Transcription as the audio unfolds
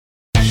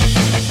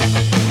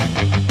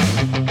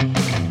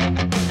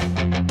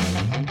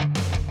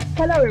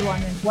Hello,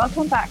 everyone, and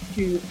welcome back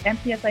to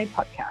MPSA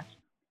Podcast.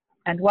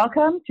 And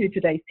welcome to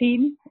today's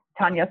team,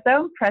 Tanya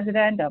Stone,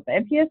 President of the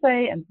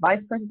MPSA and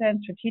Vice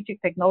President, Strategic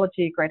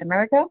Technology, Great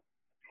America.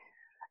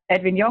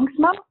 Edwin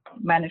Jongsma,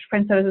 Managed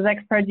Print Services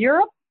Expert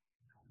Europe.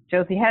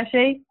 Josie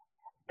Hesje,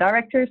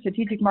 Director,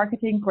 Strategic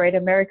Marketing, Great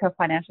America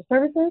Financial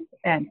Services,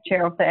 and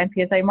Chair of the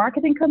MPSA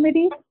Marketing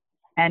Committee.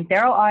 And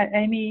Daryl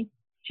Amy,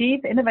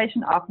 Chief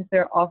Innovation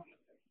Officer of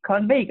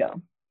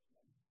Convego.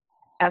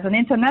 As an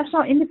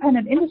international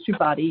independent industry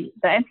body,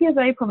 the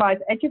MPSA provides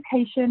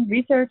education,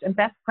 research, and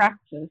best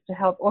practices to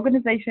help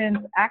organizations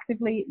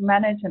actively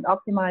manage and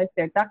optimize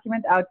their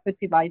document output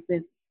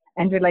devices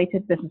and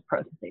related business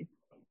processes.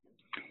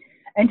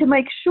 And to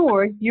make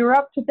sure you're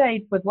up to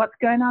date with what's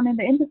going on in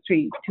the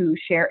industry, to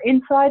share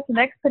insights and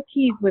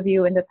expertise with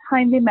you in a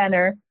timely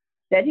manner,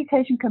 the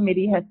Education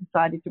Committee has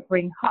decided to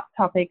bring hot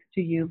topics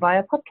to you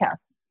via podcast,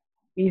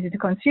 easy to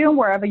consume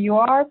wherever you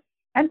are,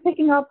 and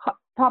picking up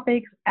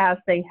topics as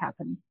they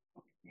happen.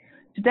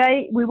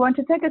 Today, we want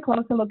to take a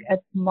closer look at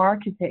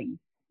marketing,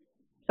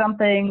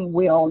 something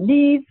we all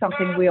need,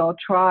 something we all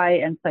try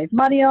and save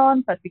money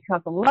on, but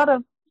because a lot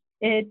of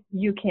it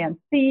you can't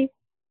see,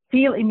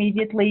 feel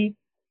immediately,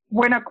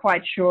 we're not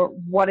quite sure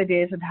what it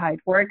is and how it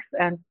works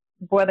and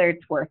whether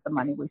it's worth the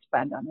money we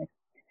spend on it.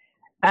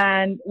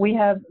 And we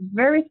have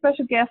very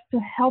special guests to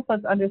help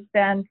us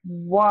understand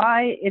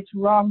why it's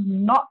wrong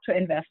not to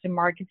invest in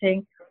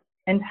marketing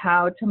and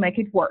how to make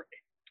it work.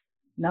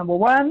 Number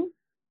one,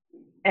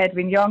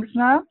 Edwin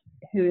Jongsma,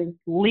 who is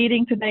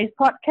leading today's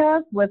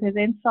podcast with his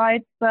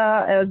insights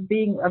as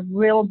being a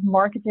real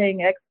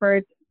marketing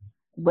expert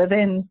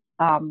within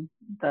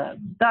the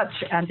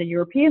Dutch and the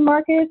European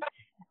market,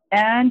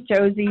 and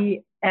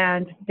Josie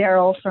and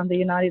Daryl from the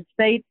United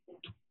States.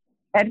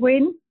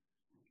 Edwin,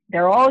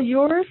 they're all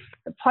yours.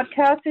 The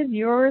podcast is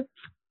yours.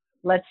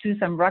 Let's do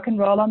some rock and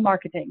roll on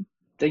marketing.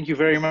 Thank you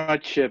very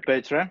much,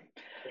 Petra.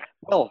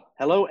 Well,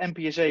 hello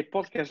MPSA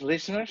podcast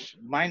listeners.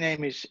 My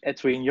name is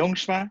Edwin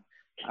Jongsma.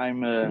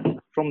 I'm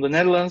from the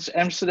Netherlands,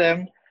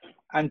 Amsterdam.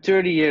 I'm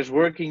 30 years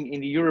working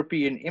in the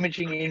European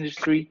imaging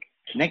industry.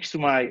 Next to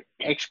my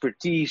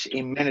expertise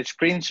in managed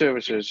print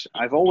services,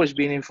 I've always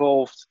been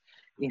involved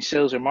in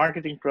sales and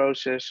marketing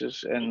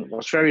processes and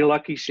was very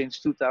lucky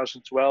since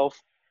 2012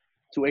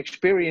 to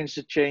experience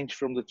the change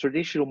from the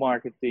traditional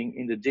marketing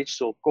in the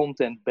digital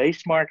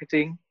content-based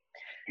marketing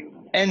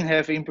and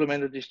have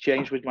implemented this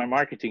change with my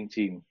marketing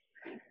team.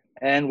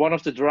 And one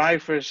of the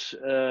drivers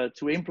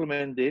to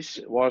implement this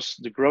was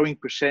the growing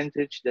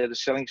percentage that the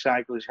selling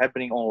cycle is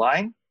happening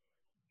online.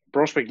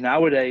 Prospects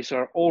nowadays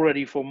are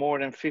already for more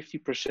than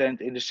 50%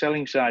 in the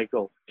selling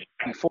cycle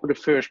before the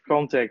first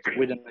contact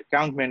with an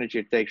account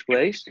manager takes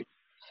place.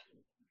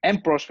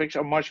 And prospects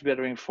are much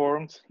better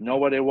informed, know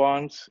what they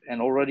want,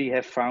 and already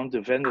have found the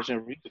vendors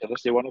and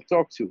retailers they want to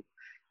talk to.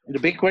 And the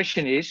big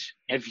question is,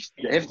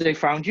 have they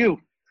found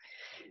you?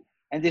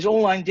 And this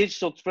online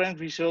digital trend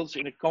results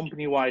in a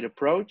company-wide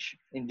approach.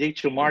 In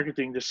digital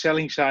marketing, the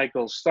selling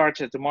cycle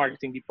starts at the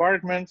marketing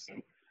department.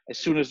 As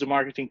soon as the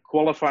marketing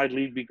qualified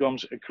lead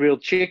becomes a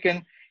grilled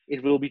chicken,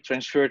 it will be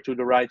transferred to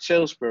the right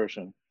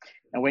salesperson.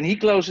 And when he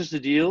closes the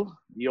deal,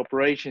 the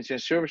operations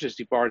and services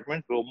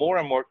department will more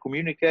and more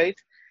communicate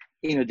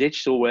in a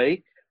digital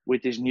way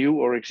with this new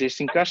or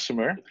existing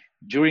customer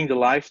during the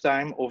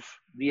lifetime of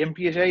the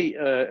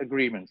MPSA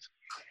agreement.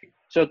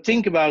 So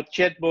think about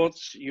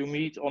chatbots you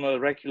meet on a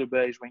regular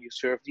basis when you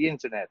surf the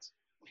internet.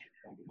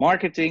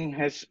 Marketing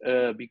has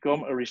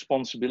become a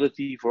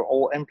responsibility for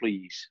all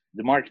employees.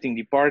 The marketing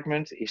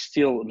department is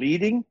still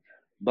leading,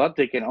 but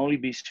they can only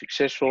be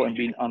successful and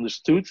be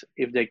understood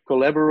if they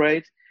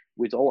collaborate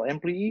with all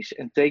employees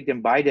and take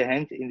them by the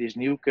hand in this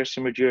new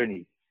customer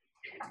journey.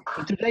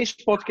 In today's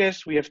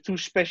podcast, we have two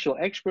special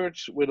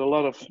experts with a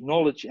lot of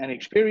knowledge and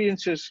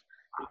experiences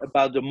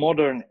about the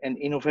modern and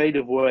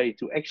innovative way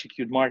to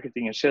execute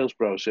marketing and sales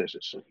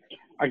processes.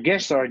 Our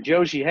guests are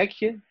Josie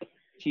Hesje.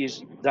 She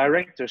is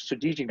Director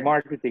Strategic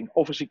Marketing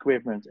Office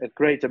Equipment at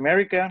Great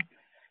America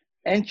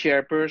and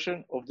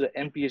Chairperson of the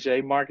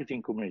MPSA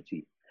Marketing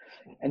Committee.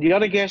 And the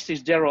other guest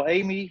is Daryl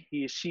Amy.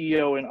 He is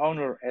CEO and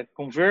owner at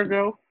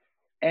Convego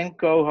and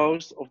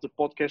co-host of the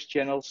podcast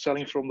channel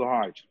Selling from the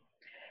Heart.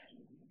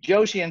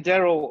 Josie and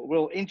Daryl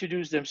will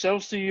introduce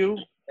themselves to you.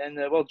 And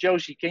well,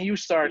 Josie, can you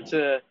start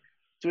to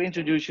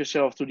introduce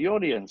yourself to the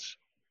audience?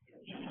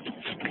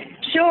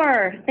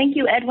 Sure. Thank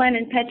you, Edwin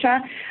and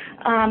Petra.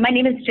 My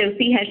name is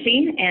Josie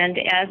Hesje, and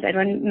as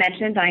Edwin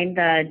mentioned, I'm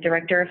the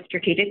Director of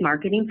Strategic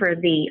Marketing for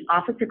the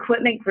Office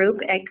Equipment Group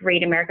at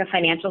Great America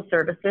Financial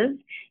Services,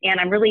 and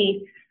I'm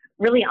really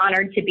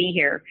honored to be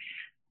here.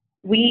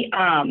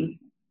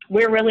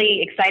 We're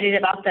really excited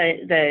about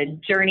the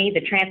journey,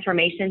 the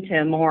transformation to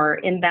a more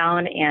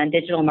inbound and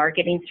digital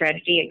marketing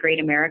strategy at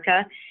Great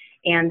America.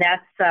 And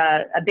that's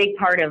a big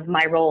part of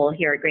my role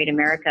here at Great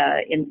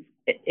America,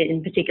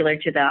 in particular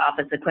to the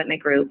Office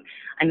Equipment Group.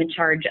 I'm in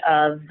charge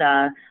of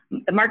the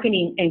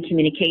marketing and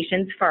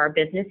communications for our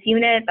business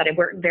unit, but I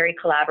work very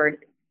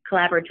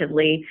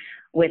collaboratively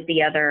with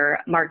the other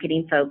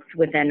marketing folks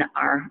within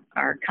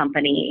our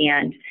company.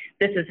 And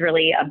this is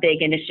really a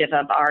big initiative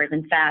of ours.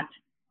 In fact,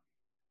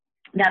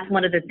 that's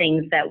one of the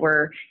things that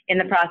we're in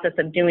the process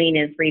of doing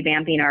is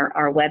revamping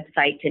our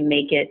website to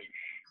make it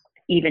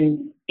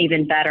even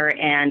better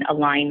and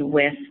align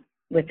with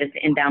this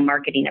inbound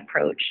marketing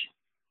approach.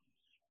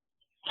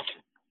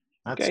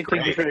 That's okay,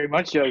 great. Thank you very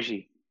much,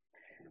 Josie.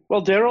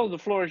 Well, Daryl, the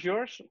floor is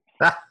yours.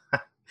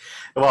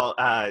 Well,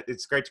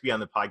 it's great to be on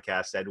the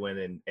podcast,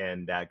 Edwin,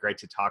 and great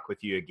to talk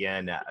with you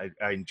again.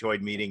 I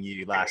enjoyed meeting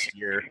you last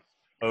year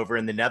over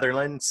in the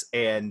Netherlands.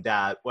 And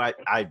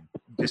I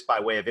just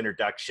by way of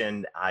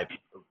introduction, I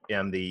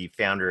am the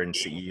founder and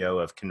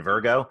CEO of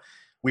Convergo.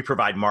 We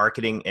provide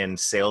marketing and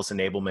sales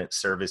enablement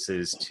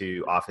services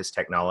to office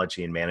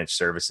technology and managed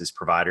services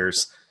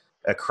providers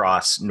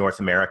across North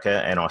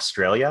America and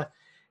Australia.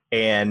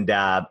 And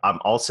I'm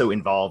also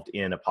involved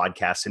in a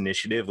podcast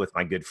initiative with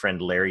my good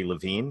friend Larry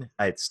Levine.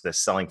 It's the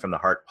Selling from the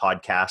Heart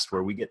podcast,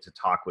 where we get to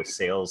talk with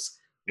sales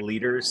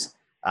leaders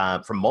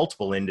from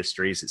multiple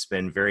industries. It's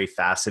been very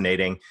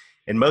fascinating.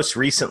 And most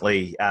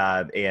recently,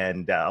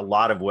 and a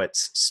lot of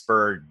what's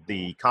spurred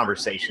the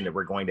conversation that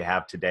we're going to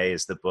have today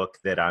is the book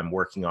that I'm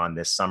working on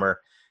this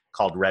summer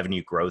called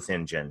Revenue Growth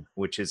Engine,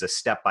 which is a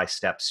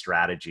step-by-step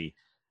strategy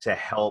to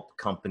help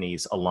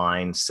companies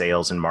align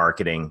sales and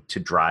marketing to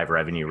drive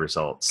revenue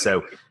results.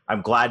 So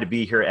I'm glad to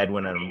be here,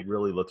 Edwin, and I'm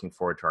really looking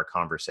forward to our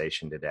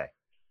conversation today.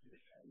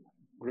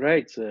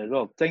 Great.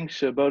 Well,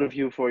 thanks both of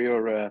you for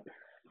your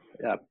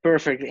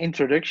perfect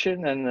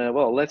introduction. And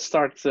well, let's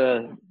start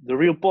the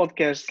real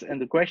podcast and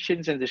the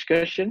questions and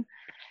discussion.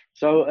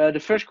 So the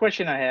first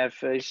question I have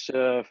is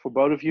for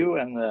both of you.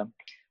 And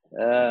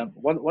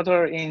what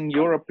are, in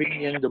your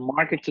opinion, the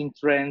marketing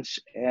trends,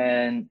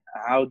 and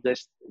how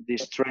does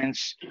these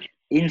trends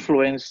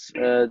influence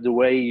the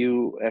way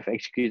you have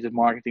executed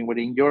marketing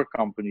within your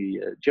company?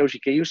 Josie,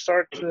 can you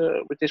start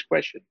with this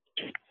question?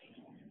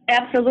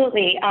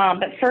 Absolutely.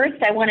 But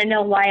first, I want to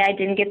know why I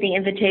didn't get the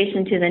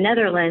invitation to the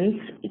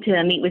Netherlands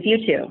to meet with you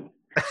two.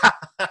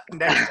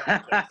 Next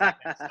time.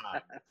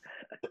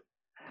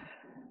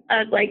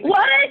 I was like,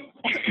 what?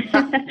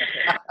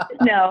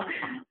 No.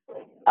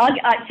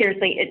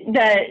 Seriously,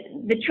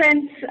 the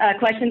trends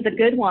question's a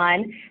good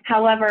one.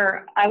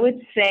 However, I would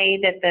say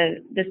that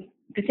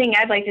the thing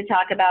I'd like to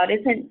talk about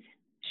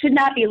should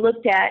not be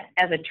looked at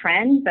as a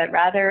trend, but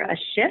rather a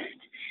shift.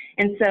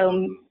 And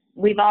so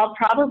we've all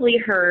probably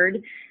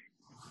heard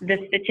the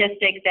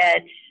statistic that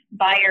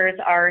buyers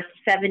are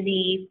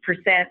 70%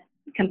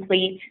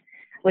 complete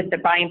with the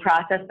buying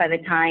process by the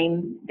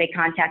time they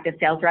contact a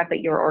sales rep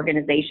at your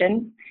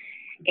organization.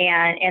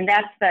 And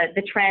that's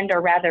the trend,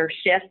 or rather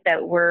shift,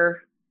 that we're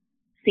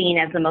seeing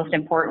as the most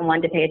important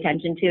one to pay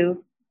attention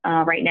to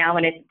right now.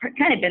 And it's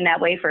kind of been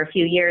that way for a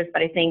few years,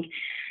 but I think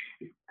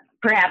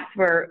perhaps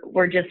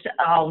we're just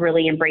all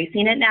really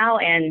embracing it now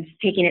and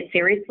taking it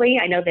seriously.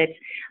 I know that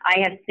I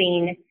have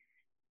seen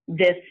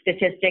this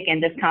statistic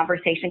and this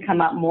conversation come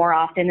up more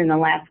often in the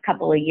last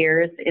couple of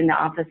years in the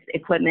office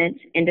equipment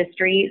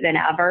industry than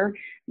ever.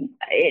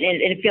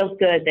 It feels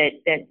good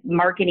that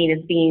marketing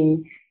is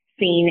being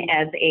seen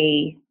as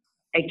a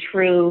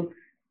true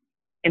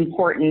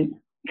important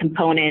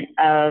component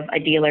of a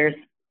dealer's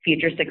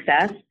future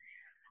success.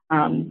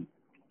 To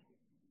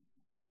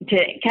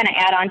kind of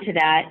add on to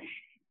that,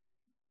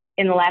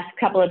 in the last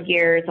couple of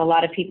years, a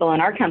lot of people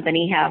in our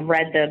company have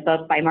read the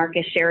book by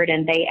Marcus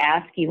Sheridan, They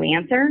Ask, You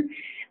Answer,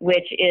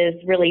 which is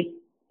really,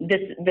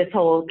 this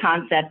whole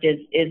concept is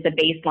the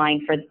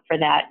baseline for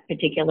that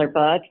particular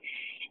book.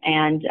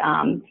 And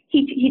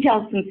he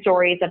tells some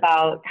stories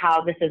about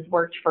how this has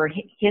worked for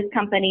his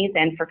companies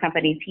and for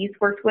companies he's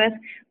worked with.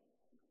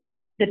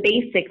 The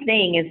basic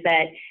thing is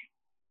that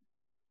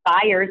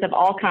buyers of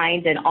all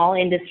kinds and all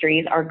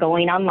industries are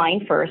going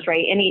online first,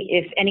 right?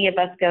 If any of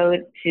us go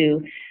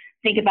to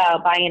think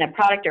about buying a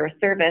product or a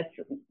service,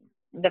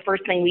 the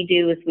first thing we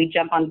do is we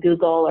jump on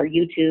Google or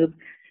YouTube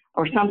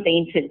or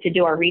something to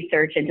do our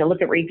research and to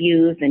look at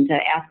reviews and to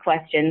ask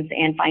questions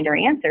and find our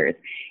answers.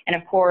 And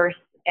of course,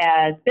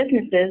 as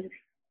businesses,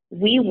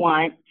 we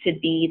want to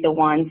be the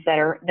ones that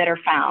are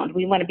found.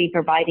 We want to be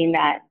providing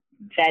that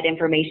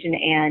information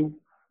and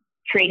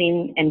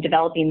creating and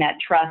developing that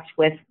trust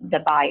with the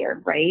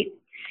buyer, right?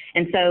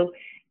 And so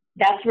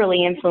that's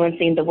really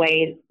influencing the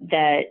way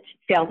that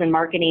sales and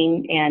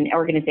marketing and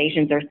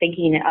organizations are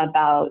thinking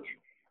about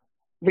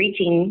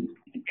reaching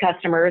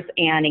customers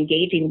and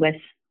engaging with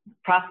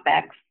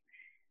prospects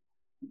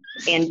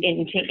and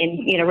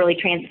really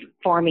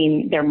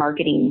transforming their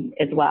marketing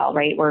as well,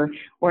 right?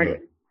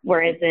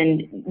 Whereas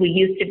we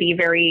used to be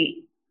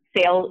very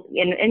sales,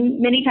 and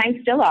many times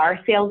still are,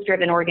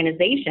 sales-driven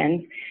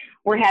organizations,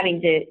 we're having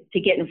to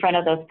get in front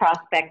of those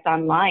prospects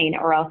online,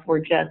 or else we're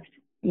just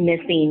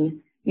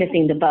missing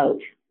the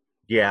boat.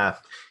 Yeah.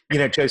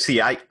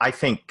 Josie, I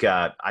think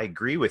I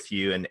agree with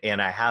you.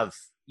 And I have,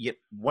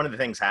 one of the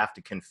things I have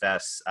to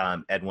confess,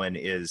 Edwin,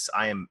 is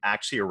I am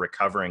actually a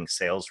recovering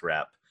sales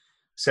rep.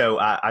 So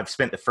I've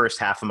spent the first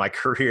half of my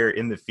career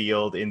in the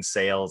field, in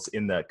sales,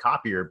 in the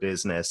copier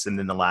business. And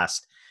then the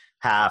last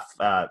half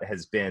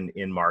has been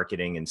in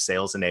marketing and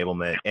sales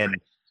enablement. And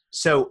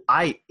so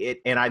I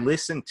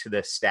listened to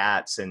the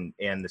stats and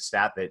the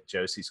stat that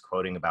Josie's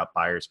quoting about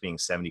buyers being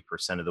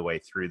 70% of the way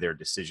through their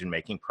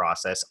decision-making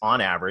process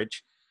on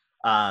average,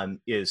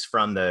 is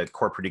from the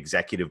Corporate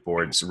Executive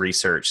Board's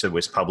research that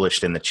was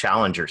published in the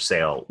Challenger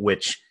Sale,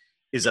 which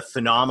is a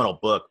phenomenal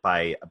book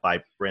by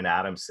Brent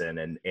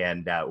Adamson.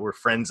 And we're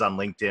friends on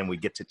LinkedIn. We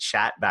get to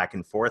chat back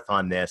and forth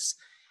on this.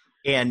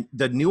 And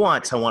the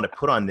nuance I want to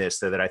put on this,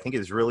 though, that I think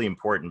is really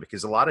important,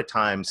 because a lot of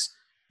times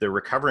the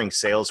recovering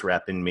sales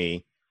rep in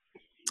me,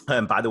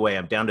 and by the way,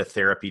 I'm down to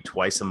therapy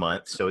twice a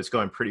month, so it's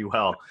going pretty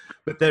well.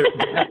 But the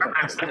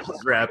recovering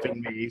sales rep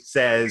in me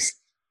says,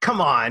 come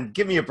on,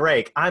 give me a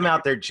break. I'm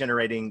out there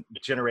generating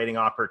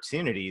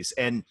opportunities.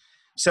 And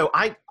so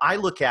I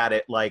look at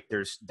it like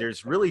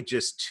there's really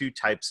just two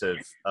types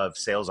of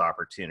sales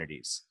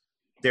opportunities.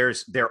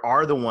 There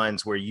are the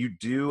ones where you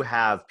do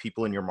have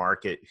people in your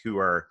market who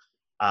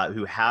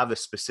have a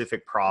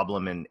specific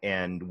problem,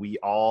 and we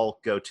all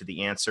go to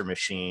the answer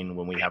machine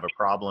when we have a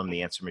problem.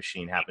 The answer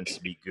machine happens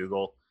to be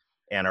Google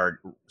and our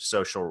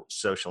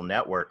social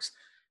networks.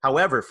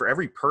 However, for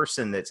every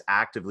person that's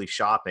actively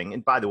shopping,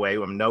 and by the way,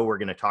 I know we're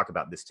going to talk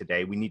about this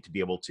today, we need to be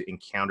able to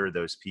encounter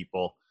those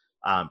people,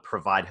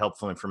 provide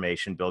helpful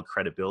information, build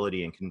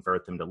credibility, and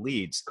convert them to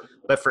leads.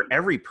 But for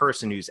every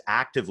person who's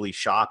actively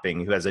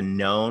shopping, who has a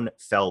known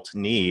felt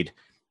need,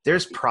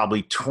 there's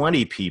probably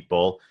 20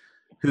 people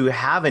who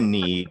have a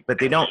need, but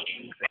they're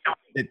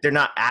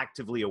not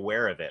actively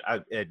aware of it.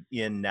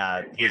 In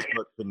his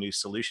book, The New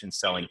Solution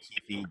Selling,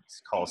 Keith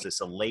calls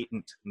this a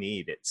latent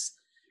need.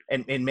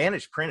 And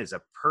managed print is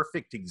a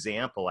perfect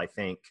example, I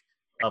think,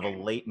 of a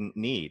latent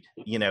need.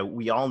 You know,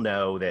 we all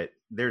know that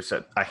there's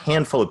a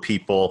handful of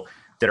people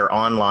that are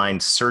online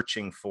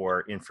searching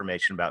for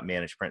information about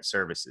managed print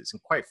services.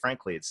 And quite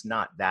frankly, it's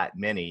not that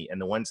many. And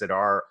the ones that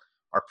are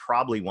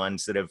probably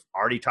ones that have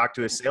already talked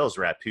to a sales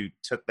rep who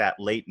took that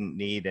latent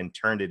need and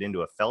turned it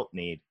into a felt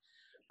need.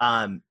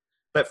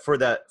 But for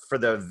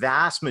the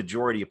vast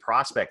majority of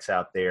prospects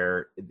out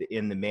there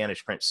in the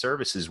managed print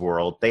services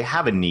world, they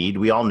have a need.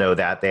 We all know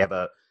that. They have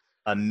a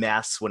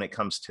mess when it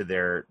comes to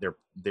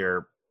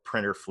their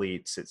printer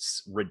fleets.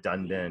 It's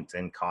redundant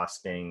and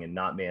costing and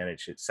not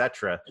managed, et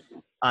cetera.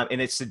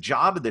 And it's the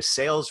job of the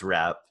sales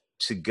rep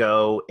to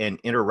go and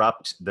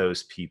interrupt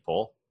those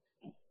people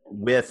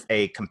with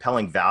a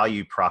compelling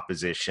value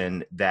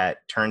proposition that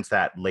turns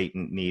that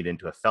latent need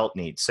into a felt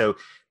need. So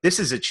this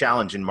is a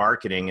challenge in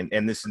marketing,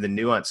 and this is the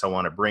nuance I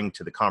want to bring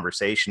to the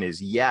conversation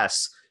is,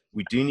 yes,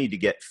 we do need to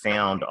get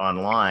found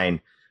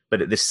online,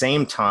 but at the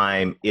same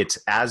time, it's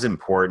as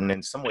important,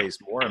 in some ways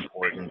more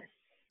important,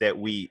 that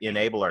we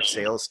enable our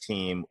sales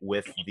team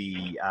with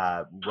the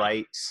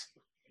right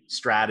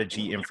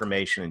strategy,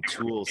 information, and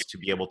tools to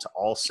be able to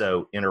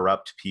also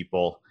interrupt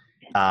people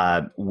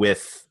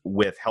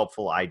with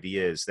helpful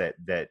ideas that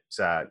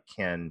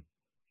can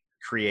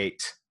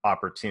create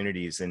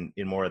opportunities in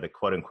more of the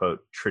quote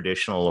unquote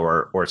traditional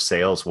or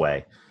sales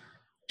way.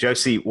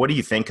 Josie, what do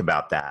you think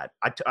about that?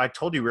 I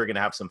told you we were going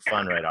to have some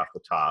fun right off the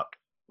top.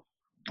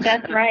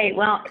 That's right.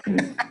 Well,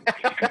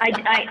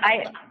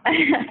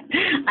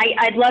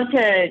 I'd love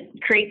to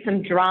create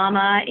some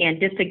drama and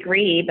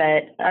disagree,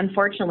 but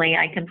unfortunately,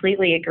 I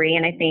completely agree,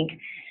 and I think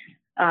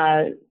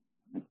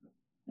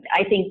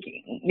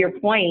your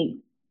point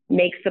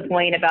makes the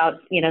point about,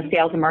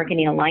 sales and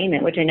marketing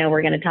alignment, which I know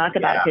we're going to talk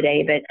about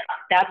today, but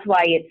that's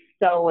why it's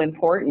so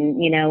important.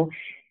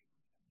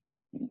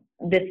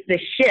 The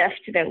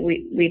shift that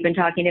we've been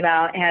talking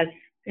about has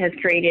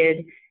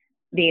created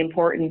the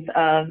importance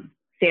of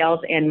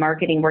sales and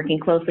marketing working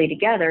closely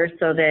together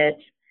so that,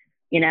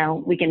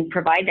 we can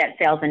provide that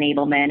sales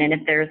enablement. And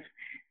if there's,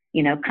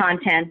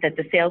 content that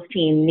the sales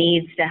team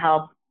needs to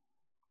help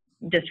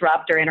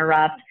disrupt or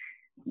interrupt,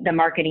 the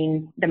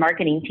marketing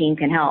team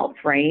can help,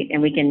 right?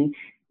 And we can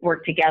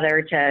work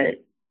together to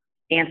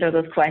answer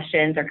those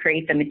questions or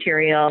create the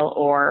material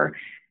or,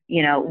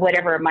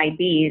 whatever it might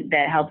be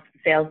that helps the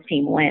sales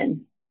team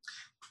win.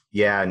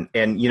 Yeah.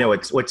 And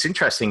what's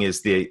interesting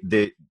is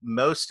the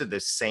most of the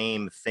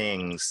same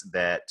things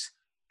that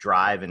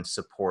drive and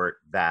support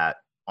that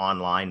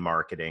online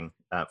marketing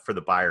for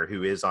the buyer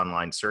who is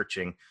online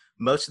searching,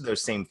 most of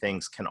those same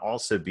things can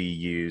also be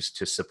used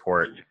to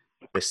support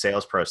the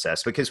sales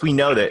process, because we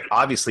know that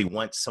obviously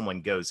once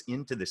someone goes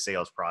into the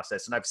sales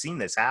process, and I've seen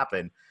this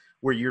happen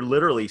where you're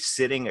literally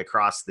sitting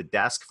across the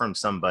desk from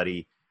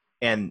somebody,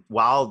 and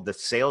while the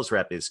sales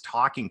rep is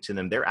talking to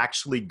them, they're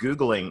actually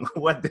Googling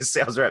what the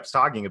sales rep's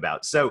talking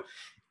about. So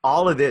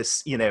all of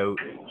this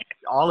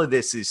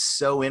is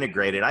so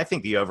integrated. I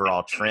think the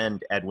overall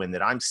trend, Edwin,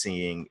 that I'm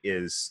seeing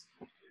is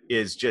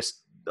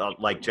just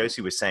like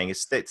Josie was saying,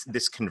 it's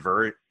this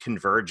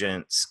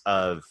convergence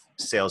of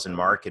sales and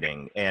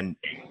marketing. And,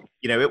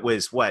 it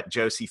was what,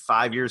 Josie,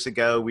 5 years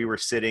ago, we were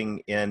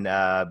sitting in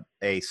a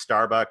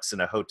Starbucks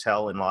in a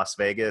hotel in Las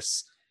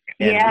Vegas.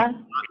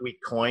 And we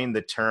coined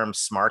the term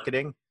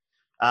smarketing.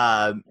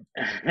 We're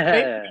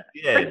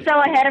so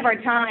ahead of our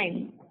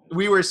time.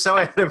 we were so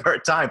ahead of our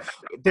time.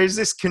 There's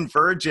this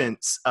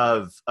convergence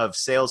of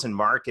sales and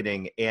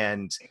marketing,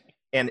 and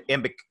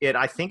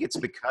I think it's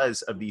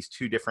because of these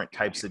two different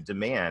types of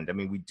demand. I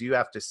mean, we do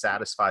have to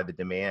satisfy the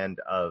demand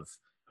of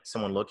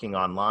someone looking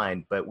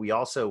online, but we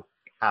also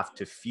have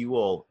to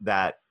fuel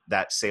that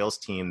sales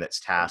team that's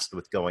tasked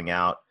with going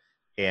out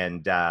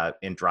and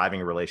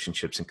driving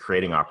relationships and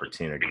creating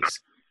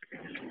opportunities.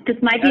 This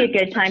might be a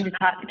good time to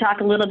talk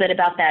a little bit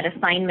about that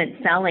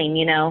assignment selling.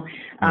 You know,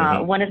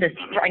 one of the,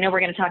 I know we're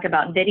going to talk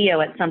about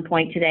video at some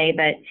point today,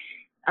 but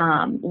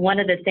one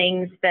of the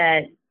things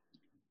that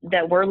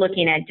we're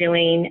looking at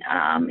doing,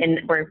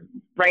 and we're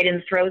right in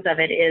the throes of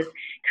it, is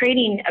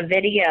creating a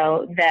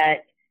video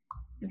that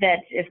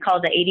is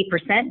called the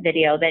 80%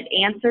 video that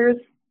answers,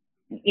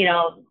 you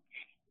know,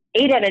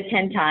 8 out of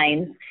 10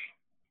 times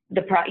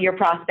your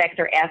prospects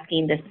are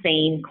asking the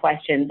same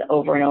questions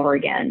over and over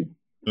again.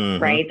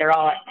 Mm-hmm. Right? They're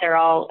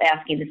all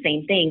asking the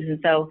same things. And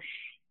so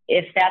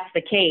if that's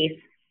the case,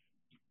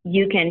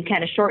 you can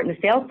kind of shorten the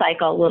sales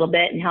cycle a little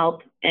bit and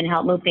help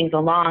move things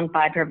along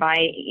by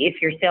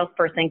if your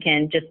salesperson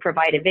can just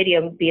provide a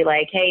video and be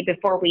like, hey,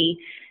 before we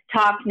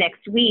talk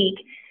next week,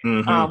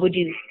 mm-hmm. would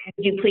you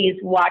please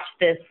watch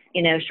this,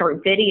 you know,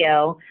 short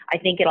video? I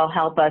think it'll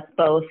help us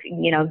both,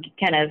 you know,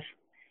 kind of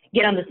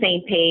get on the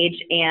same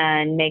page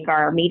and make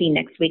our meeting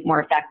next week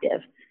more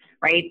effective.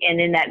 Right? And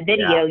in that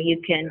video,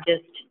 you can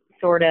just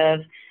sort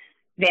of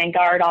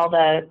vanguard all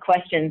the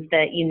questions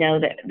that you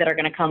know that are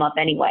going to come up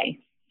anyway.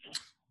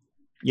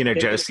 You know,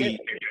 Josie,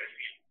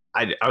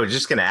 I was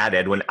just going to add,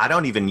 Edwin, I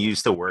don't even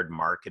use the word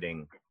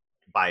marketing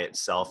by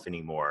itself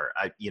anymore.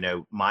 You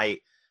know, my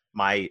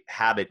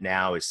habit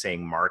now is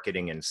saying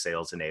marketing and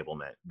sales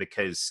enablement,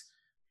 because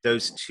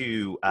those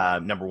two,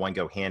 number one,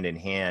 go hand in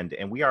hand.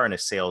 And we are in a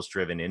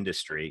sales-driven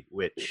industry,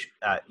 which,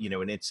 you know,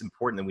 and it's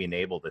important that we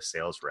enable the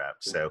sales rep.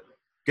 So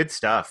good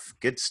stuff,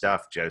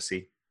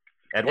 Josie.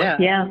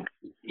 Edwin?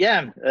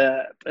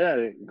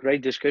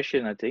 Great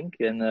discussion, I think,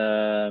 and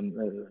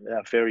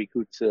very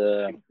good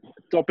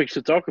topics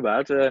to talk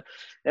about.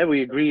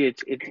 We agree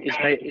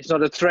it's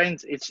not a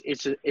trend;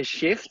 it's a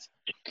shift,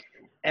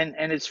 and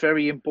it's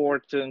very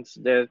important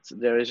that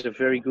there is a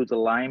very good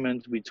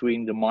alignment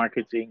between the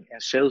marketing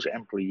and sales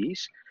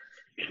employees.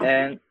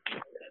 And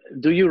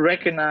do you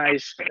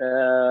recognize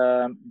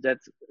that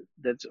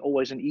that's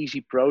always an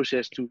easy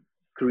process to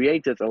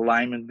create that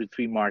alignment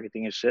between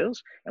marketing and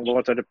sales, and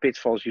what are the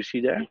pitfalls you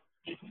see there,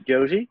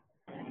 Josie?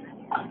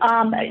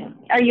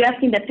 Are you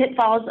asking the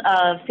pitfalls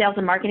of sales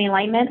and marketing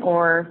alignment,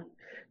 or?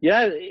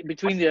 Yeah,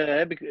 between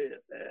I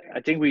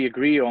think we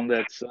agree on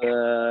that.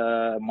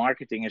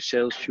 Marketing and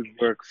sales should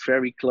work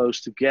very close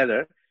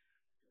together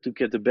to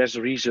get the best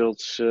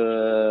results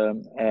out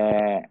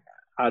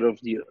of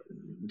the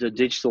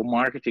digital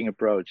marketing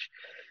approach.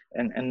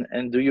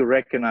 And do you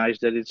recognize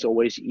that it's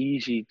always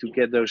easy to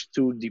get those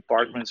two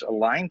departments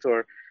aligned,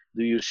 or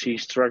do you see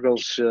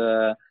struggles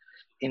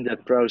in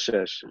that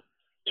process?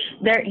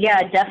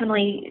 Yeah,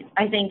 definitely.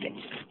 I think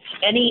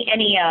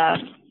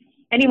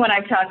anyone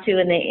I've talked to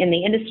in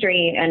the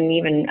industry and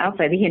even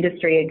outside the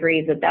industry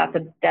agrees that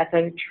that's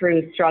a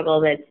true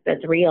struggle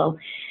that's real.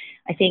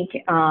 I think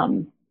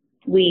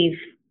we've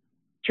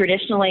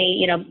traditionally,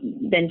 you know,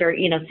 been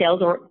very, you know,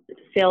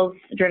 sales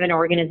driven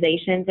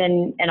organizations,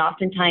 and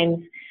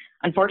oftentimes,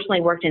 unfortunately,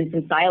 worked in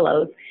some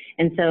silos.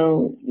 And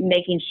so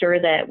making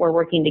sure that we're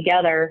working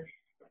together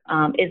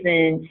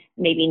isn't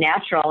maybe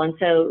natural. And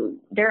so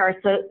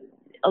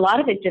a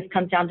lot of it just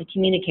comes down to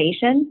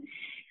communication.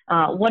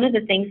 One of the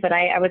things that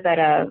I was at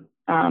a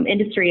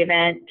industry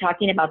event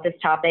talking about this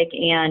topic,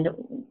 and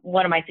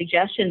one of my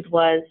suggestions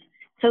was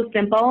so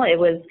simple. It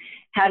was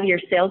have your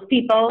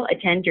salespeople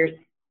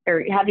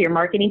have your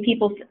marketing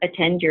people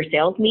attend your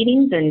sales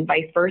meetings and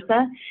vice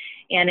versa.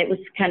 And it was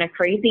kind of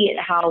crazy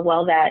how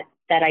well that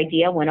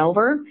idea went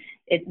over,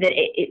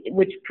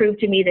 which proved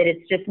to me that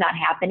it's just not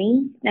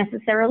happening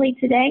necessarily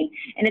today.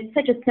 And it's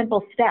such a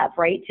simple step,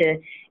 right?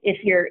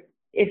 If your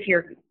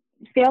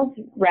sales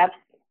reps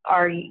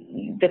are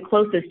the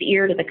closest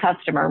ear to the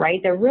customer,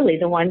 right? They're really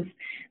the ones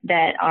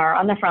that are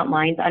on the front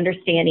lines,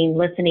 understanding,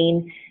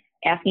 listening,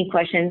 asking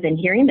questions, and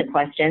hearing the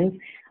questions.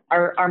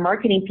 Our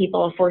marketing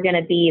people, if we're going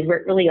to be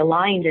really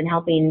aligned in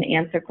helping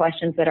answer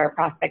questions that our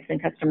prospects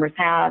and customers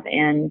have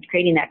and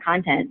creating that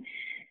content,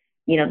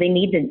 you know, they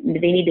need to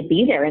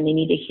be there, and they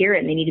need to hear it,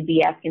 and they need to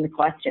be asking the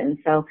questions.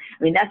 So,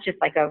 I mean, that's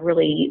just like a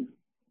really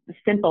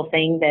simple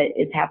thing that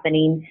is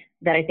happening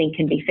that I think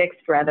can be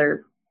fixed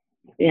rather,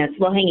 you know, it's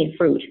low-hanging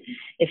fruit,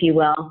 if you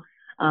will.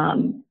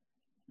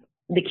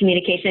 The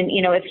communication,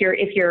 you know, if you're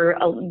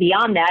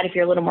beyond that, if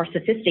you're a little more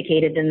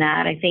sophisticated than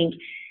that, I think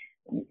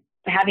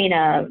having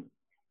a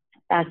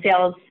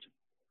sales,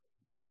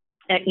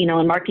 you know,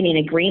 and marketing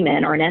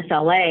agreement or an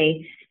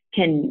SLA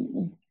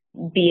can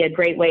be a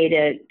great way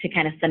to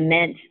kind of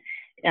cement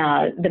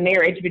the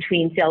marriage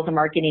between sales and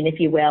marketing, if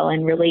you will,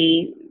 and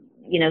really,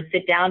 you know,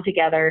 sit down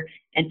together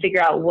and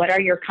figure out what are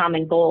your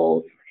common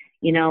goals,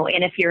 you know,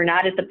 and if you're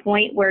not at the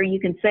point where you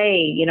can say,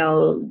 you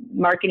know,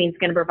 marketing is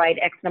going to provide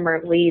X number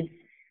of leads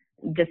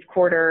this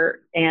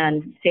quarter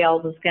and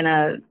sales is going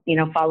to,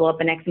 follow up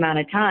the next amount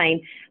of time,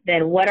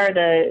 then what are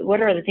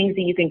the things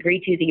that you can agree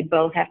to that you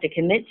both have to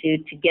commit to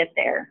get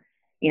there?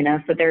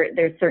 So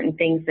there's certain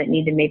things that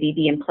need to maybe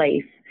be in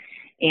place,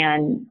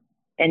 and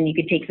you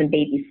could take some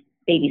baby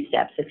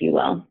steps, if you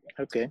will.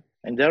 Okay.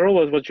 And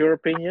Daryl, what's your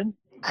opinion?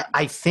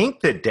 I think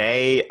the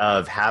day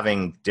of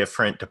having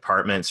different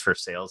departments for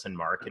sales and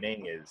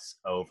marketing is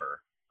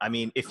over. I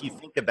mean, if you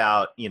think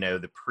about,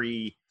 the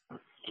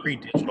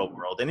pre-digital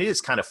world, and it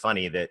is kind of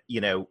funny that,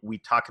 we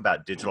talk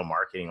about digital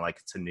marketing like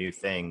it's a new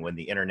thing when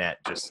the internet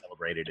just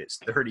celebrated its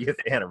 30th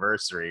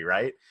anniversary,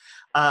 right?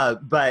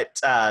 But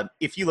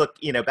if you look,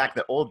 back in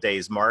the old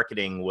days,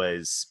 marketing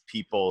was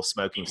people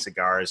smoking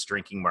cigars,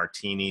 drinking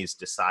martinis,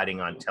 deciding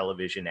on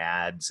television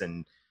ads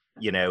and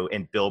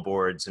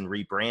billboards and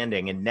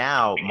rebranding. And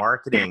now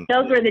marketing.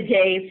 Those were the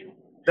days.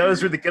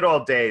 Those were the good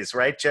old days,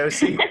 right,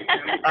 Josie?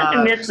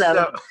 I miss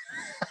them.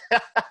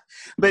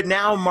 But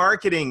now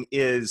marketing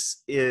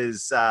is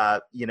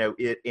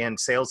it and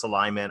sales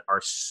alignment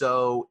are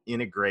so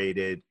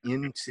integrated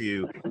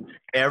into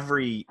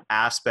every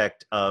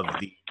aspect of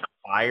the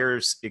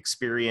buyer's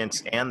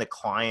experience and the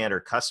client or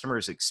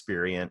customer's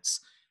experience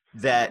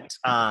that,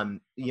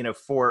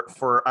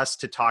 for us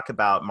to talk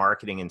about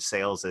marketing and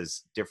sales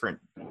as different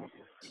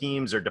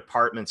teams or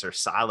departments or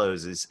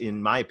silos is,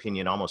 in my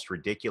opinion, almost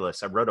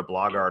ridiculous. I wrote a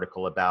blog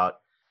article about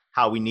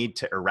how we need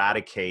to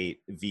eradicate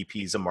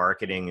VPs of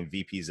marketing and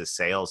VPs of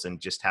sales and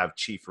just have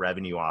chief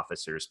revenue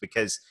officers,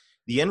 because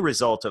the end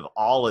result of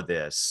all of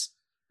this,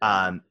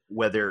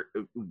 whatever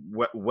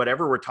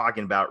we're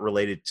talking about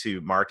related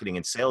to marketing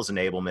and sales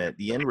enablement,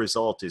 the end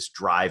result is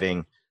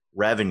driving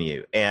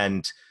revenue.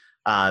 And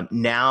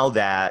now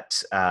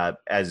that,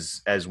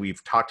 as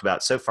we've talked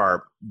about so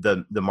far,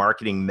 the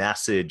marketing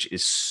message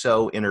is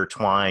so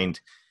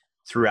intertwined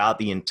throughout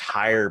the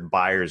entire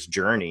buyer's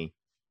journey,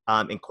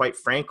 and quite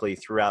frankly,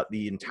 throughout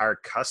the entire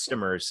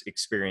customer's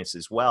experience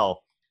as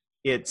well.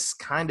 It's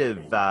kind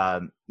of,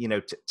 to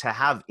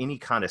have any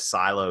kind of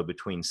silo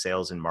between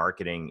sales and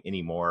marketing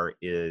anymore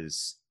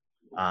is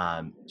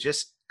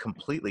just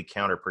completely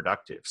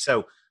counterproductive.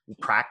 So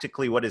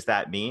practically, what does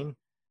that mean?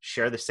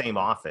 Share the same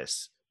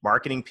office.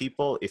 Marketing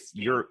people, if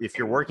you're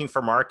working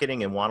for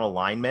marketing and want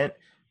alignment,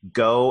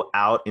 go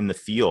out in the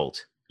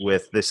field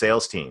with the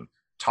sales team,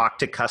 talk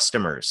to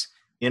customers,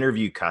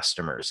 interview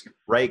customers,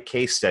 write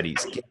case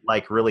studies,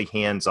 get really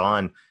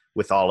hands-on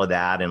with all of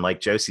that. And like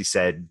Josie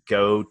said,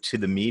 go to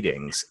the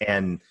meetings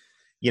and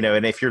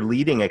if you're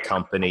leading a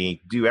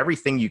company, do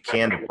everything you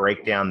can to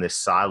break down this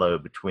silo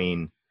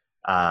between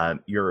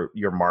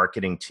your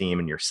marketing team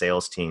and your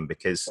sales team,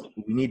 because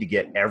we need to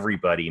get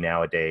everybody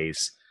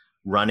nowadays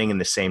running in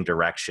the same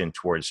direction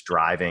towards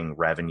driving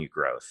revenue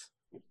growth.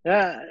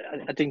 Yeah,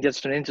 I think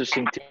that's an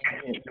interesting thing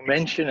you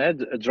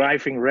mentioned,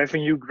 driving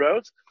revenue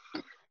growth.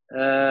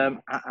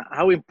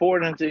 How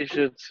important is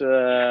it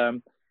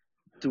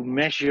to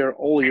measure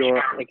all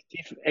your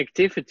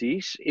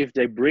activities if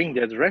they bring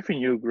that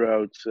revenue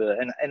growth,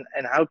 and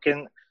how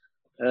can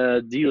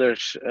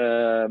dealers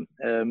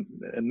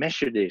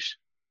measure this?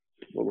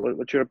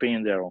 What's your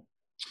opinion, Daryl?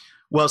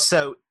 Well,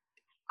 so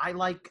I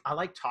like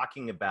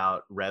talking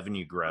about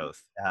revenue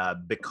growth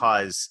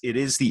because it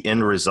is the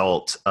end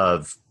result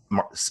of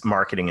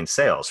marketing and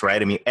sales,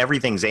 right? I mean,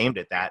 everything's aimed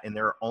at that, and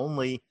there are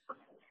only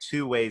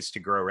two ways to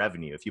grow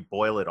revenue. If you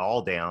boil it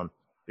all down,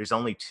 there's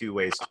only two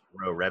ways to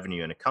grow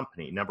revenue in a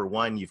company. Number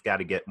one, you've got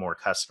to get more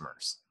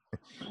customers.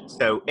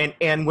 So,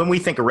 and when we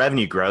think of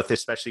revenue growth,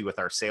 especially with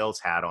our sales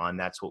hat on,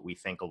 that's what we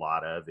think a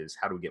lot of is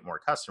how do we get more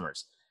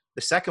customers?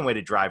 The second way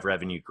to drive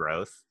revenue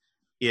growth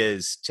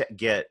is to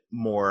get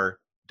more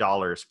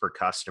dollars per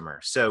customer.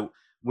 So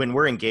when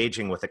we're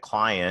engaging with a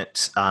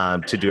client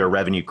to do a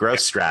revenue growth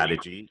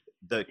strategy,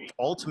 the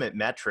ultimate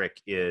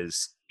metric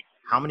is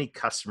how many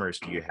customers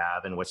do you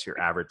have and what's your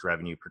average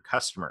revenue per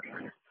customer?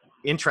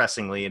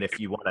 Interestingly, and if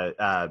you want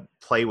to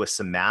play with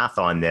some math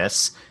on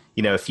this,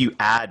 if you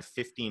add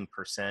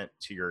 15%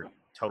 to your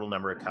total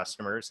number of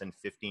customers and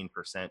 15%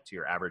 to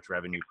your average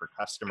revenue per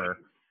customer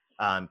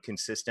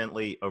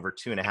consistently over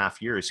 2.5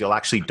 years, you'll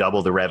actually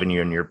double the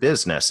revenue in your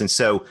business. And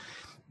so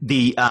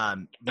the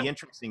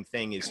interesting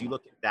thing is you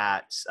look at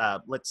that,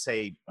 let's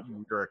say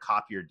you're a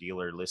copier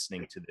dealer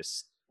listening to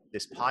this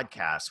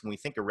podcast. When we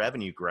think of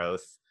revenue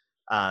growth,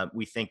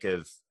 we think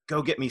of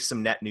go get me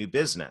some net new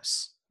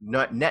business,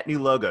 net new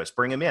logos,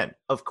 bring them in,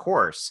 of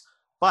course.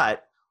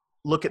 But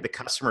look at the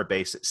customer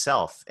base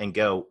itself and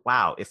go,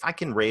 wow, if I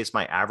can raise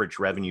my average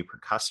revenue per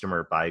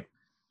customer by,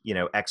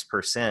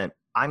 X%,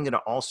 I'm going to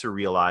also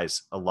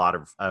realize a lot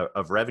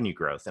of revenue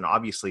growth. And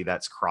obviously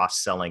that's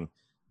cross-selling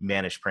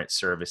managed print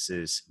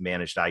services,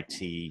 managed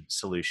IT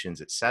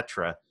solutions, et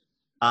cetera.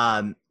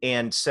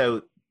 And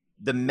so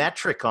the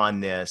metric on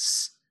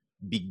this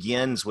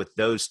begins with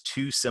those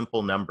two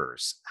simple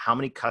numbers. How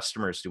many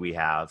customers do we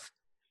have?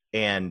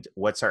 And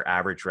what's our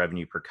average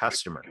revenue per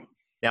customer?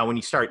 Now, when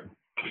you start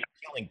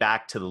peeling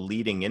back to the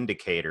leading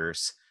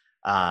indicators,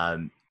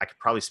 I could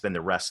probably spend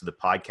the rest of the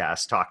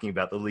podcast talking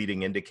about the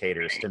leading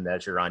indicators to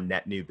measure on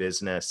net new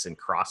business and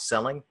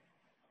cross-selling.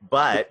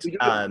 But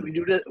we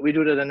do that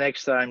the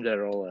next time,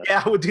 Daryl.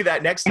 Yeah, we'll do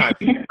that next time.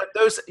 But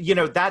those,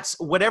 that's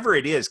whatever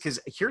it is. Because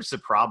here's the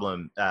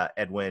problem,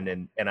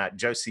 Edwin, and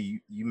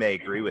Josie, you may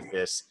agree with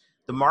this.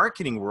 The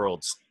marketing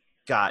world's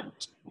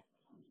got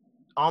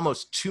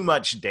almost too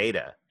much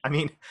data. I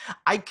mean,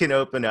 I can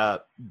open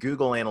up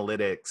Google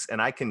Analytics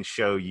and I can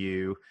show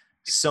you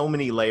so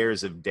many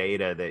layers of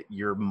data that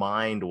your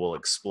mind will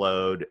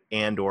explode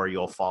or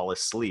you'll fall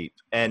asleep.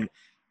 And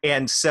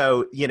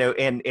so,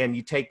 and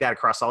you take that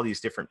across all these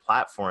different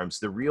platforms.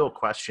 The real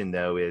question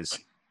though is,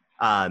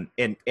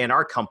 in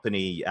our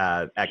company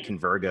at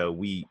Convergo,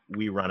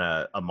 we run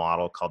a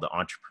model called the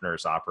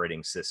Entrepreneur's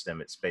Operating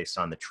System. It's based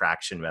on the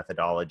Traction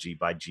methodology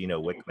by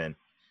Gino Wickman,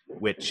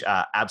 which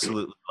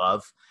absolutely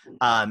love.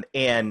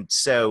 And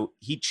so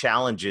he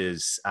challenged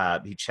us,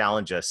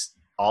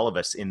 all of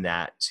us, in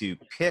that to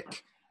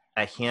pick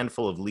a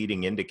handful of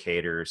leading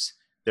indicators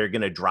that are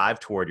going to drive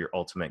toward your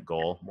ultimate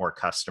goal, more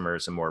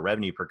customers and more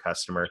revenue per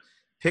customer.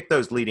 Pick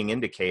those leading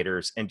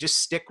indicators and just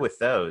stick with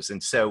those.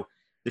 And so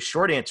the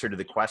short answer to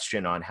the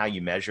question on how you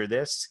measure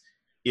this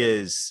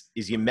is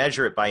you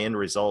measure it by end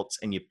results,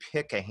 and you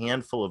pick a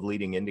handful of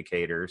leading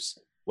indicators,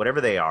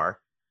 whatever they are,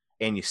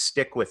 and you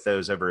stick with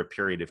those over a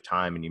period of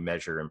time, and you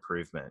measure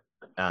improvement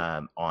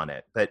on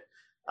it. But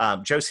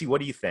Josie, what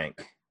do you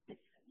think?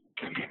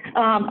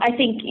 I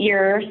think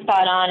you're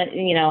spot on.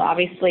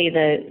 Obviously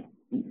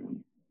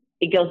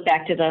it goes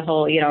back to the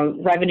whole,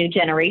 revenue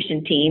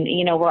generation team.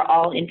 We're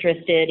all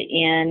interested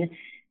in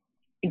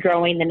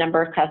growing the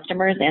number of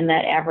customers and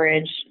that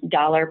average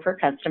dollar per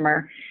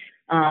customer.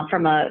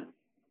 From a,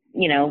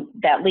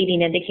 that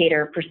leading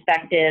indicator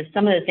perspective,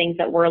 some of the things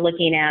that we're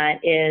looking at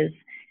is,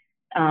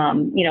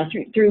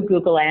 through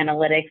Google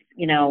Analytics,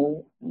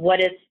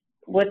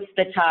 what's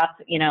the top,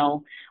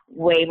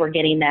 way we're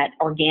getting that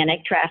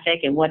organic traffic,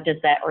 and what does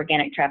that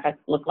organic traffic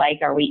look like?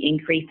 Are we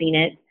increasing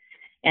it?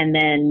 And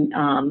then,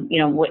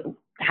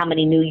 how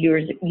many new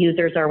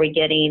users are we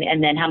getting?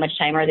 And then how much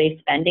time are they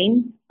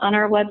spending on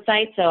our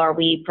website? So are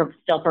we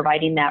still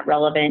providing that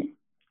relevant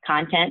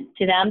content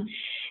to them?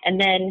 And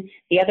then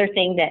the other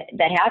thing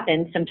that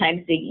happens,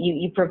 sometimes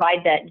you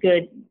provide that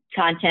good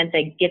content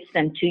that gets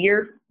them to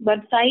your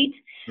website,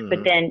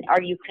 but then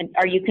are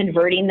you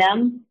converting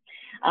them?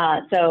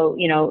 So,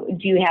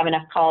 do you have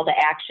enough call to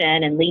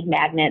action and lead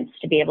magnets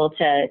to be able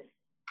to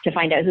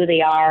find out who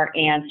they are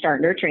and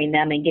start nurturing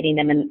them and getting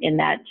them in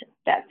that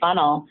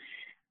funnel?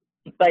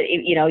 But,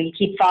 you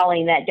keep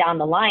following that down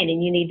the line,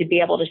 and you need to be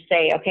able to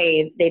say,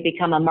 okay, they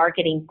become a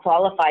marketing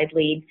qualified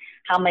lead.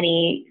 How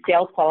many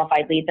sales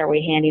qualified leads are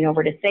we handing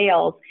over to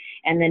sales?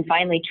 And then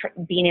finally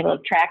being able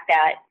to track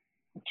that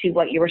to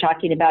what you were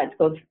talking about. It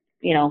goes,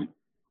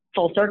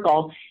 full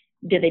circle.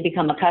 Did they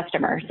become a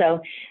customer?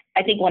 So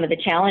I think one of the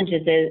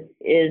challenges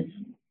is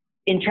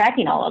in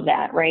tracking all of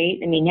that, right?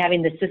 I mean,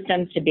 having the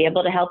systems to be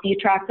able to help you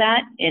track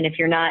that. And if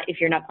you're not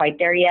quite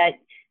there yet,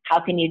 how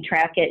can you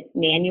track it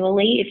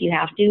manually if you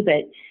have to?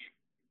 But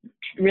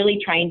really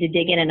trying to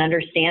dig in and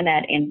understand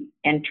that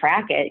and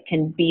track it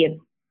can be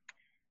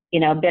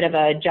a bit of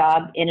a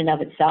job in and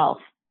of itself.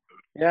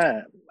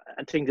 Yeah,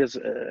 I think that's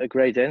a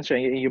great answer.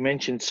 You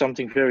mentioned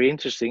something very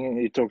interesting.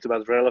 You talked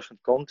about relevant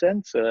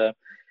content,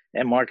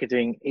 and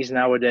marketing is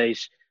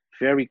nowadays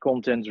very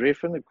content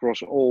driven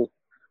across all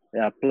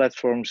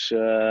platforms.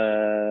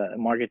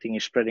 Marketing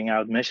is spreading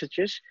out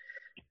messages.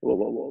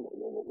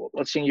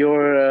 What's in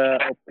your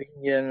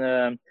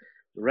opinion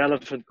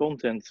relevant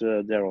content,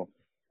 Daryl?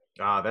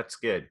 That's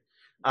good.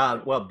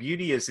 Well,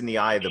 beauty is in the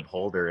eye of the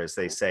beholder, as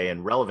they say,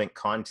 and relevant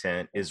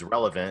content is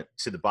relevant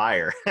to the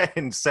buyer.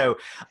 And so,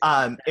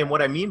 and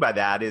what I mean by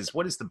that is,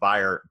 what does the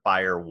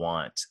buyer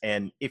want?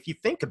 And if you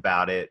think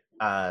about it,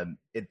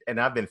 and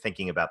I've been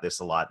thinking about this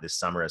a lot this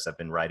summer as I've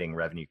been writing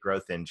Revenue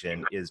Growth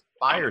Engine, is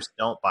buyers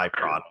don't buy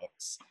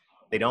products.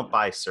 They don't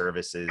buy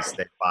services,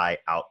 they buy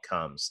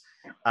outcomes.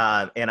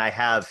 And I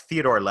have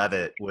Theodore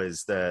Levitt,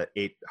 was the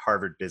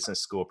Harvard Business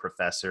School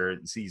professor.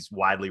 He's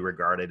widely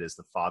regarded as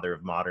the father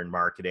of modern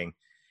marketing.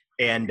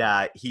 And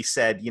he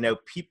said,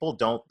 people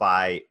don't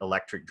buy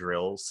electric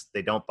drills.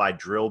 They don't buy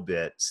drill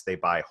bits. They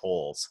buy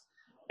holes.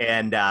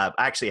 And I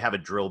actually have a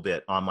drill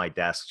bit on my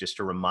desk just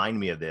to remind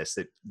me of this,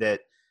 that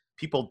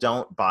people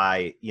don't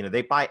buy,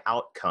 they buy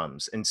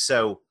outcomes. And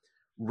so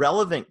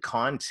relevant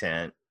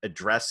content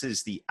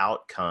addresses the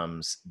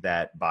outcomes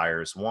that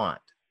buyers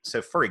want.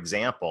 So for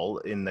example,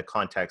 in the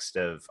context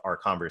of our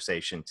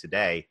conversation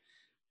today,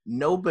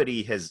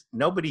 nobody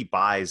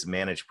buys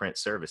managed print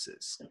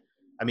services.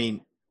 I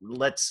mean,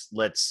 let's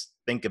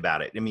think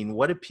about it. I mean,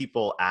 what do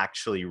people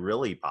actually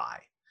really buy?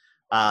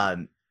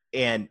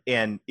 And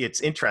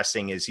it's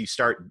interesting as you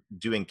start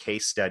doing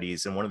case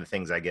studies, and one of the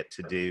things I get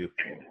to do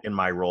in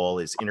my role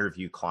is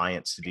interview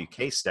clients to do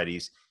case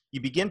studies. You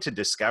begin to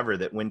discover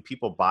that when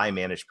people buy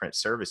managed print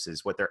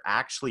services, what they're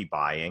actually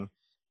buying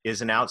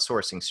is an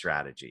outsourcing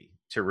strategy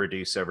to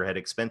reduce overhead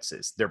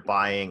expenses. They're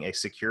buying a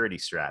security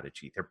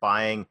strategy. They're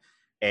buying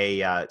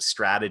a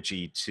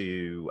strategy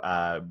to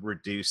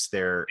reduce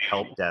their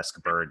help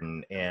desk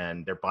burden,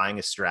 and they're buying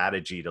a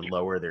strategy to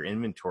lower their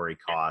inventory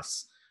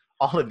costs.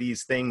 all of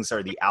these things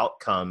are the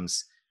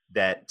outcomes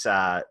that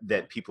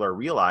that people are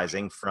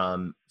realizing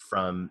from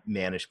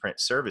managed print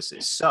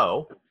services.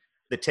 So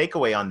the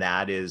takeaway on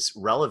that is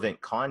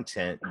relevant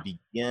content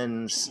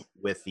begins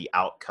with the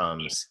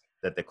outcomes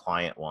that the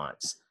client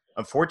wants.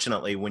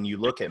 Unfortunately, when you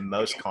look at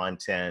most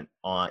content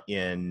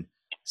in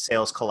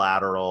sales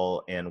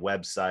collateral and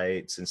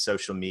websites and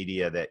social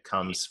media that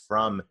comes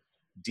from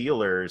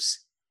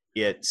dealers,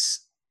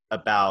 it's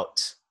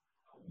about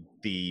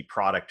the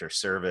product or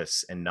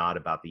service and not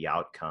about the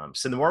outcome.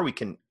 So the more we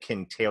can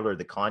tailor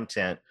the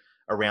content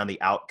around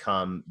the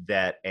outcome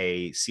that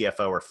a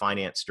CFO or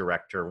finance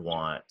director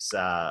wants,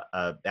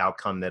 a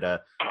outcome that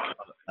a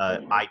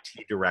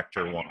IT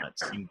director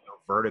wants, you can go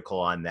vertical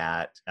on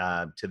that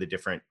to the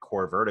different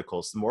core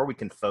verticals. The more we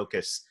can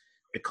focus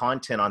the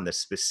content on the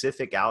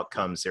specific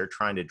outcomes they're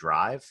trying to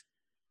drive,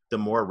 the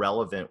more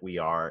relevant we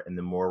are and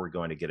the more we're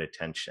going to get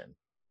attention.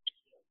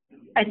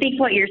 I think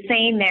what you're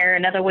saying there,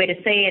 another way to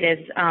say it is,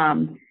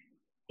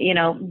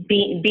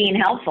 being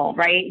helpful,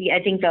 right?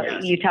 I think that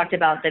Yes. You talked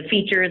about the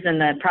features and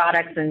the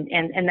products,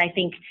 and I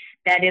think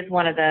that is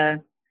one of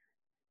the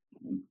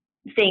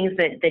things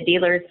that the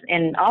dealers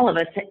and all of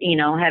us,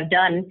 have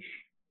done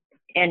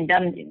in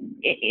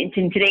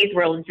today's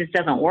world. It just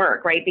doesn't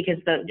work, right? Because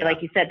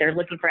like you said, they're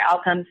looking for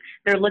outcomes.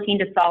 They're looking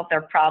to solve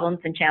their problems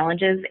and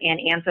challenges and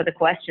answer the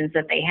questions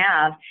that they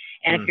have.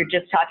 And if you're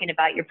just talking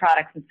about your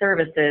products and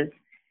services,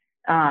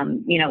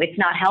 it's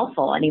not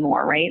helpful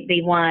anymore, right?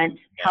 They want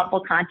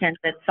helpful content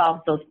that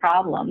solves those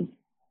problems.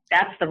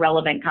 That's the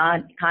relevant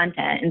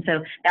content. And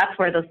so that's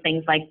where those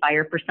things like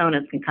buyer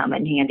personas can come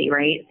in handy,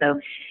 right? So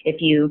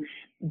if you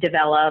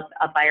develop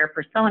a buyer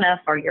persona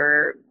for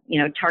your,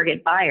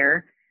 target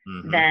buyer,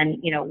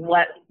 then,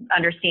 what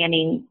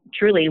understanding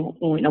truly,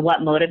 what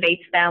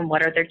motivates them,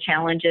 what are their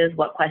challenges,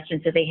 what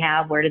questions do they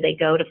have, where do they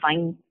go to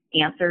find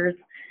answers,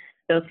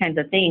 those kinds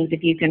of things.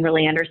 If you can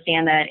really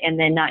understand that and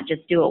then not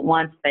just do it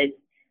once, but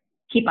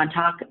keep on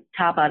top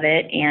of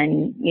it.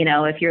 And,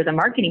 if you're the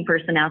marketing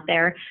person out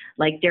there,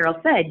 like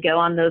Daryl said, go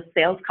on those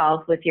sales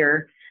calls with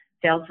your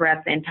sales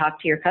reps and talk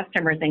to your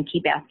customers and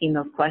keep asking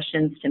those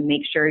questions to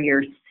make sure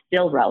you're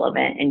still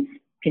relevant and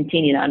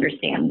continue to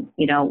understand,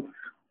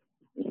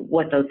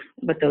 what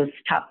those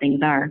top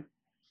things are.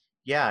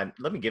 Yeah,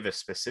 let me give a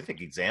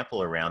specific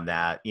example around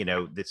that.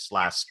 This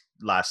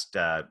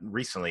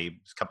recently,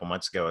 a couple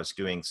months ago, I was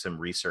doing some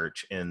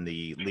research in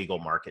the legal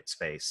market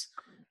space.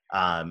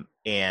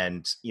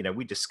 And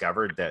we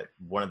discovered that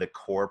one of the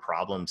core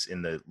problems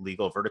in the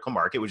legal vertical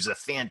market, which is a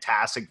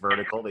fantastic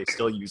vertical, they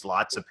still use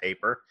lots of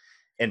paper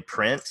and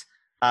print.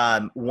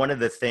 One of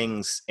the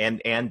things,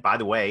 and by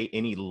the way,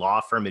 any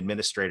law firm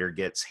administrator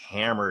gets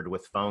hammered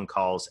with phone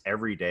calls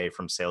every day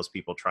from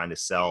salespeople trying to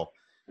sell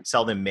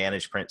them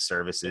managed print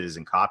services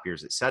and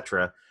copiers, et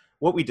cetera.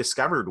 What we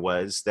discovered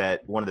was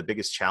that one of the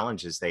biggest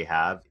challenges they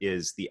have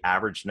is the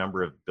average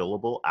number of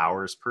billable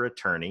hours per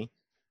attorney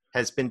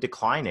has been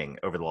declining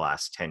over the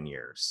last 10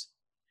 years.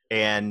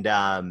 And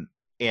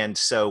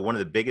so one of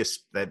the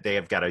biggest, that they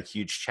have got a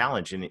huge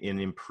challenge in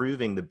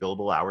improving the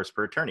billable hours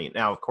per attorney.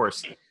 Now, of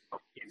course,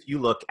 if you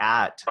look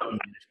at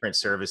managed print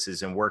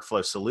services and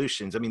workflow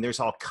solutions, there's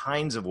all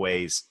kinds of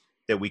ways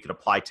that we could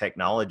apply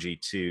technology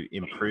to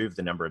improve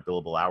the number of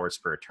billable hours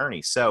per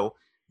attorney. So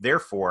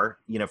therefore,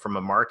 from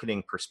a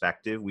marketing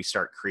perspective, we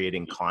start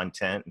creating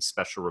content and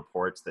special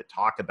reports that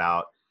talk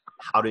about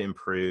how to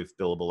improve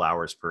billable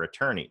hours per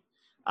attorney.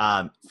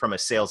 From a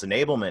sales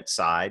enablement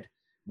side,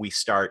 we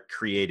start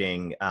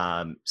creating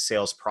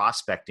sales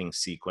prospecting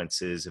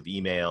sequences of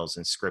emails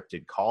and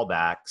scripted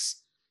callbacks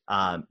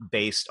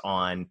based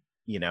on,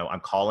 I'm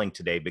calling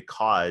today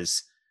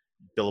because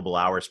billable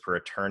hours per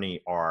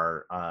attorney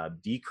are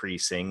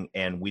decreasing,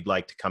 and we'd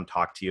like to come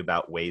talk to you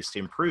about ways to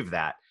improve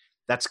that.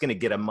 That's going to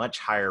get a much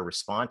higher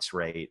response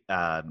rate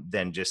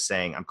than just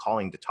saying, I'm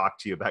calling to talk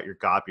to you about your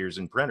copiers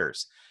and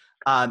printers.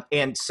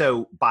 And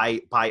so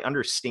by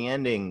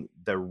understanding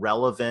the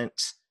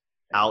relevant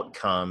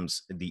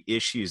outcomes, the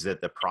issues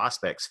that the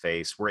prospects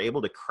face, we're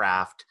able to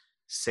craft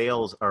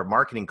sales or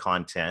marketing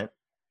content,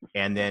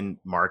 and then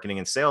marketing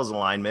and sales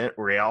alignment.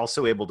 We're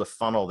also able to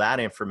funnel that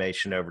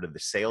information over to the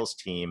sales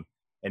team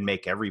and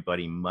make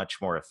everybody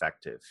much more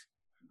effective.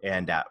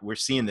 And we're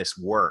seeing this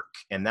work,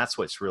 and that's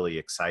what's really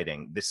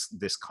exciting.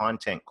 This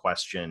content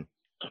question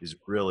is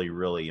really,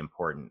 really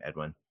important,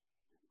 Edwin.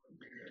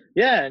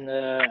 Yeah, and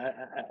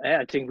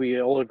I think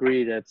we all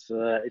agree that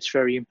it's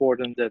very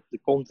important that the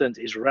content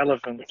is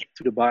relevant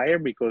to the buyer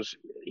because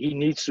he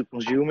needs to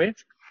consume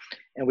it.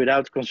 And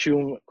without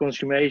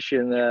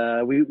consummation,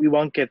 we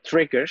won't get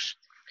triggers,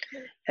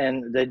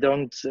 and they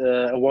won't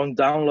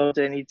download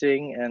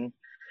anything.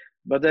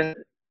 But then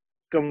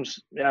comes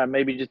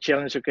maybe the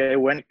challenge. Okay,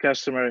 when a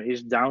customer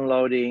is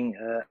downloading,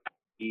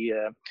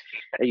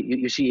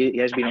 you see he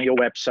has been on your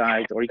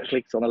website or he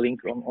clicked on a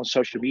link on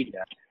social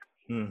media.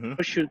 Mm-hmm.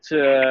 How should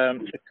a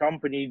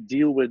company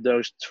deal with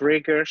those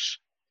triggers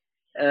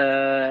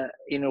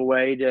in a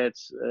way that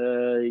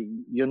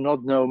you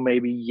not know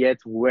maybe yet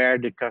where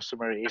the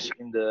customer is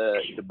in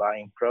the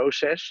buying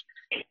process?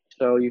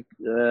 So you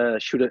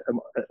should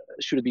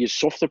it be a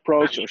soft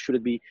approach, or should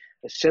it be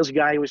a sales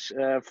guy who's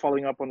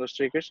following up on those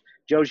triggers?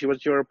 Josie,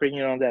 what's your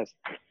opinion on that?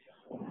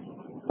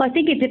 Well, I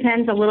think it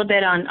depends a little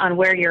bit on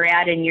where you're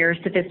at in your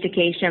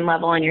sophistication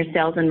level and your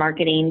sales and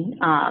marketing.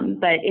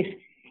 But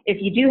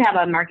if you do have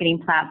a marketing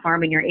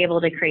platform and you're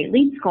able to create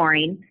lead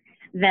scoring,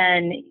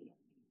 then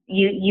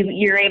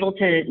you're able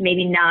to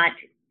maybe not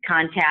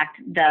contact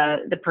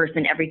the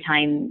person every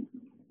time,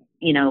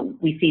 you know,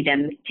 we see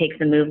them take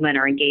some movement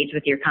or engage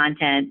with your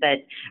content, but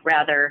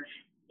rather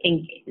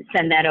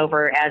send that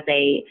over as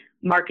a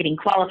marketing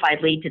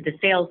qualified lead to the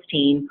sales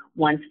team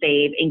once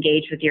they've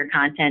engaged with your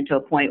content to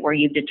a point where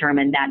you've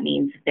determined that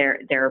means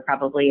they're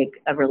probably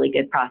a really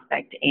good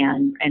prospect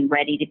and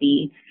ready to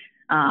be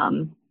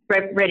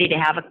ready to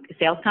have a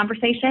sales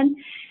conversation.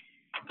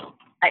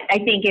 I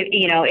think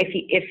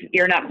if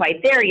you're not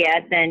quite there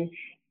yet, then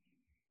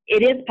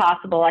it is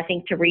possible, I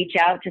think, to reach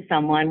out to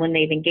someone when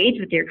they've engaged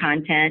with your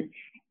content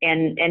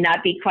and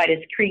not be quite as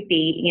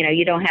creepy. You know,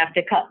 you don't have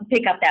to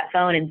pick up that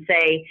phone and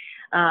say,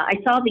 I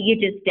saw that you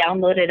just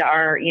downloaded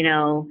our,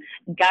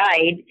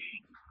 guide.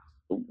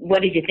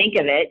 What did you think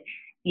of it?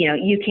 You know,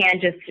 you can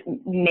just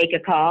make a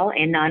call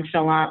and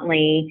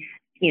nonchalantly,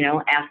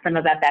 ask them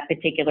about that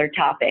particular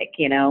topic,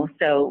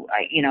 So,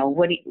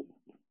 what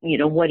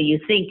do you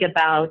think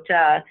about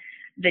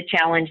the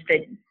challenge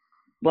that,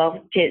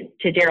 well, to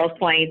Daryl's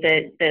point,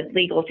 that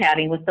legal's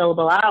having with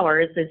billable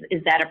hours,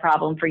 is that a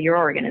problem for your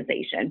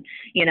organization?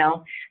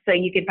 So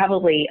you could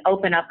probably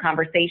open up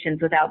conversations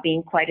without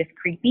being quite as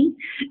creepy.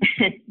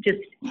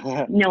 Just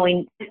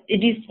knowing,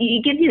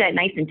 it gives you that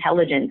nice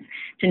intelligence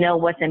to know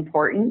what's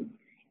important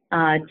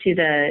to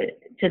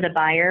the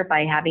buyer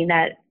by having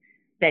that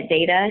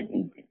data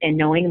and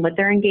knowing what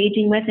they're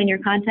engaging with in your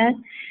content.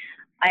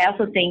 I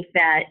also think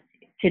that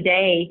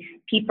today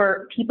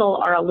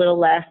people are a little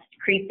less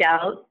creeped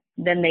out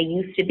than they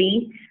used to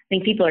be. I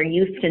think people are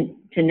used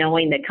to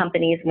knowing that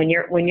companies, when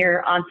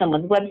you're on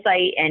someone's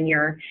website and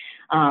you're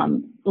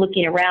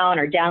looking around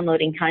or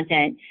downloading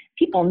content,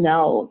 people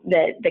know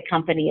that the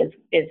company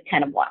is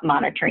kind of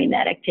monitoring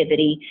that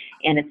activity,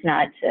 and it's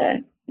not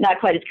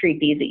quite as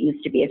creepy as it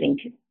used to be, I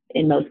think,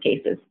 in most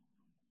cases.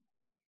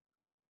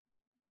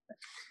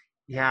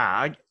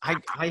 Yeah,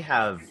 I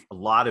have a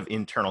lot of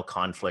internal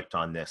conflict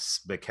on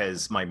this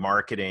because my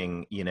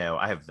marketing,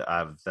 I have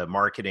the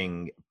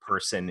marketing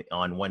person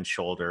on one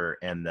shoulder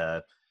and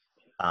the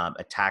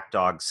attack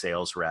dog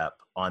sales rep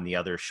on the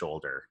other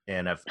shoulder,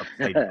 and I've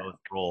played both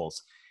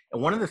roles.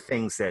 And one of the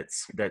things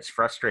that's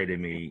frustrated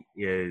me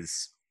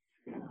is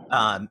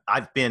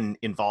I've been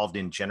involved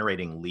in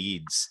generating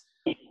leads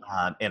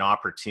and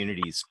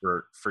opportunities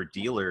for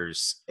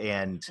dealers,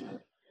 and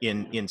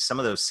in some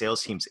of those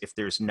sales teams, if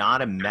there's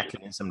not a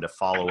mechanism to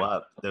follow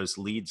up, those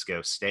leads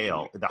go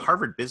stale. The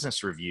Harvard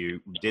Business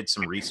Review did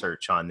some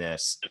research on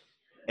this,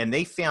 and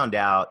they found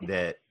out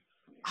that,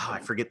 I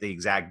forget the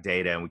exact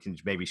data, and we can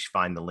maybe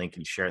find the link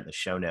and share it in the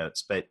show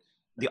notes, but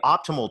the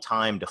optimal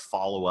time to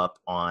follow up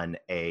on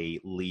a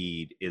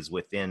lead is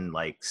within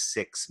like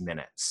 6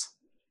 minutes.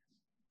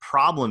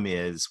 Problem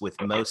is,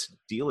 with most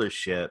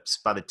dealerships,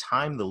 by the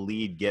time the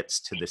lead gets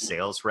to the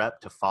sales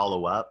rep to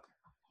follow up,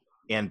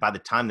 and by the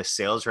time the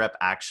sales rep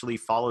actually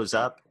follows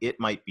up, it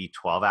might be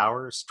 12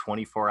 hours,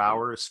 24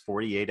 hours,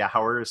 48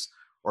 hours,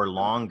 or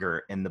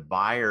longer. And the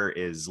buyer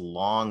is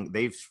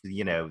they've,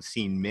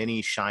 seen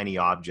many shiny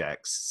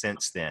objects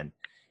since then.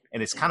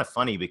 And it's kind of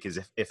funny because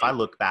if I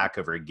look back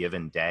over a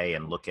given day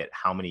and look at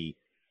how many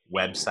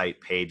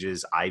website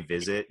pages I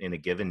visit in a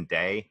given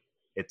day,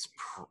 it's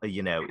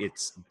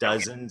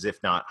dozens, if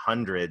not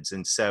hundreds.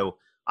 And so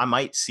I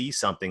might see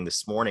something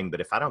this morning, but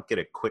if I don't get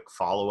a quick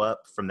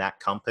follow-up from that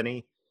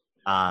company,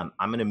 I'm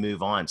going to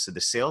move on. So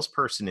the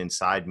salesperson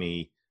inside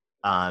me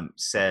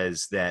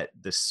says that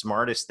the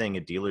smartest thing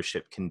a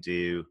dealership can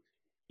do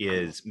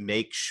is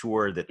make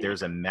sure that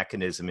there's a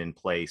mechanism in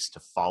place to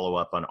follow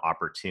up on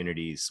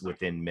opportunities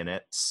within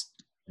minutes,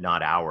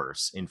 not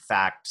hours. In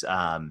fact,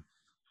 I'm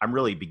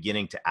really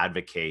beginning to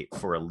advocate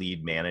for a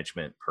lead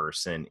management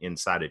person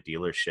inside a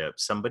dealership,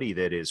 somebody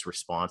that is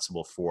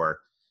responsible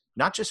for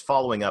not just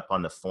following up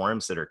on the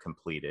forms that are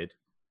completed,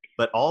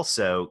 but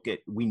also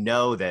we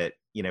know that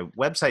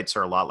websites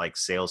are a lot like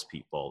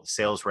salespeople.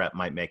 Sales rep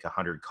might make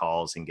 100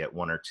 calls and get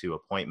 1 or 2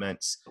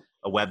 appointments.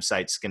 A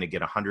website's going to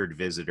get 100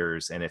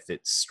 visitors, and if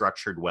it's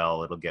structured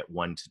well, it'll get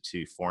 1 to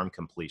 2 form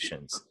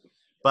completions.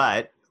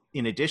 But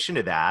in addition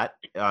to that,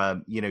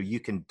 you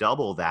can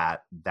double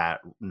that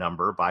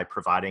number by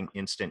providing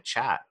instant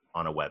chat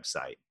on a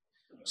website.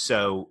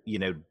 So,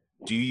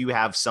 do you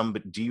have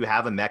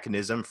a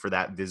mechanism for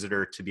that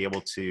visitor to be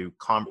able to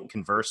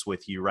converse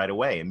with you right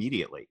away,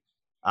 immediately?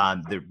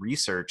 The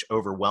research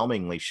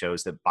overwhelmingly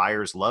shows that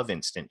buyers love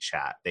instant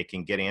chat. They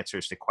can get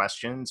answers to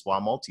questions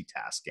while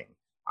multitasking.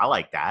 I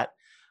like that.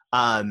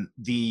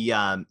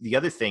 The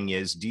other thing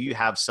is, do you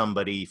have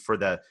somebody for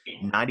the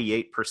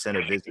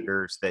 98% of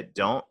visitors that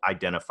don't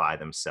identify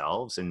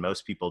themselves, and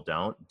most people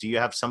don't, do you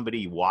have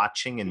somebody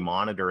watching and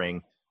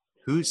monitoring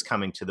who's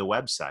coming to the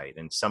website?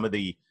 And some of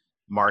the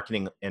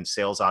marketing and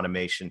sales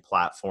automation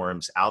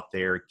platforms out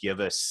there give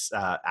us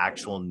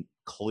actual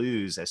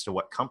clues as to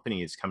what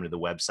company is coming to the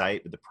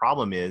website. But the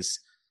problem is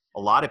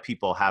a lot of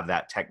people have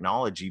that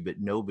technology, but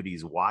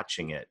nobody's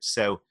watching it.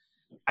 So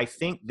I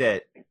think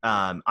that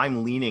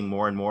I'm leaning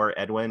more and more,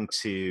 Edwin,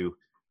 to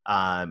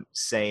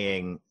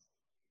saying,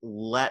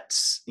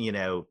 let's,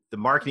 the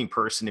marketing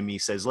person in me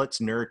says,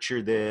 let's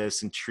nurture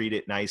this and treat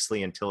it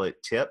nicely until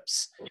it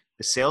tips.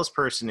 The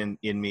salesperson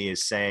in me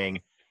is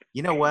saying,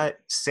 you know what,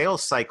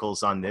 sales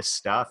cycles on this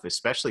stuff,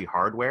 especially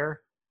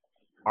hardware,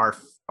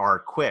 are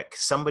quick.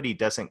 Somebody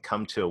doesn't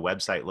come to a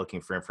website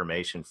looking for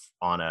information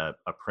on a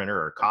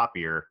printer or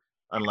copier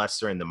unless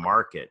they're in the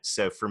market.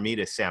 So for me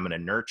to say I'm going to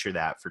nurture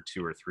that for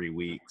 2 or 3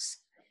 weeks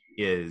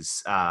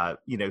is,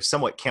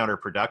 somewhat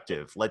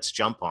counterproductive. Let's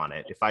jump on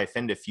it. If I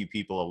offend a few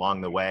people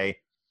along the way,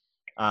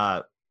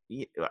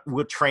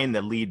 we'll train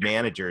the lead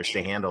managers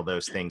to handle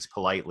those things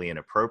politely and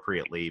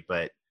appropriately,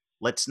 but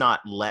let's not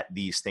let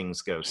these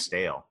things go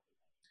stale.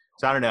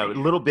 So I don't know,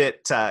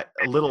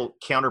 a little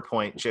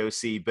counterpoint,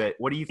 Josie, but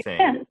what do you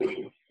think?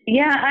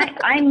 Yeah,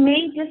 I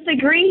may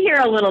disagree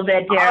here a little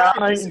bit,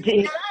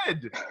 Daryl.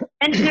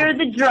 Enter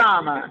the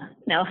drama.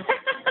 No.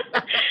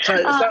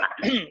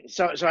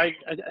 So I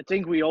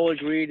think we all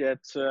agree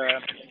that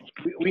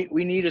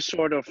we need a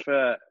sort of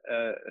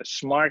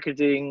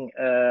marketing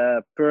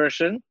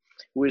person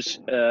who is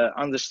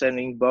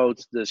understanding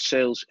both the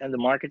sales and the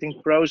marketing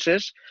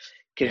process,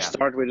 can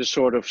start with a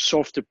sort of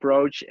soft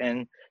approach,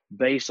 and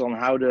based on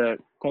how the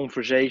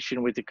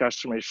conversation with the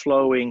customer is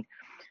flowing,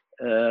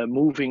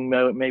 moving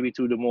maybe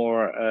to the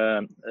more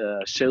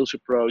sales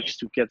approach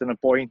to get an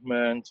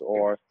appointment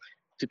or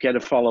to get a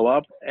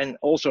follow-up, and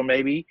also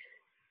maybe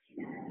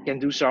can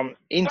do some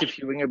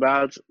interviewing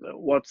about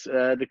what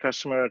the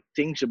customer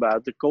thinks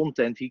about the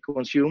content he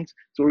consumed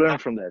to learn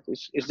from that.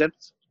 Is that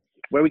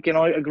where we can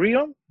all agree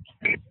on?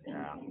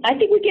 I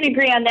think we can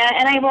agree on that,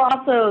 and I will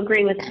also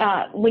agree with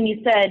when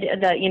you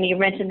said that you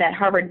mentioned that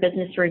Harvard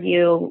Business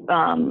Review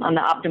on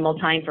the optimal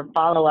time for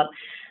follow-up.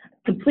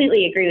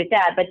 Completely agree with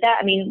that, but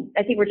I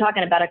think we're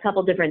talking about a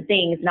couple different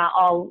things. Not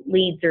all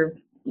leads are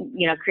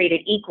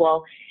created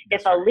equal.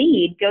 If a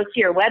lead goes to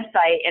your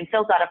website and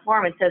fills out a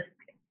form and says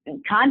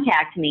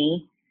contact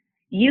me,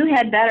 you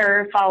had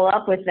better follow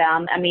up with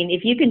them.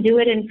 If you can do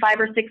it in 5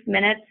 or 6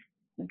 minutes,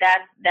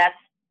 that's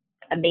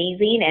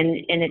amazing,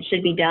 and it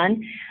should be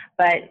done.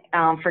 But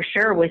for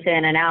sure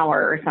within an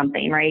hour or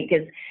something, right?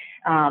 Because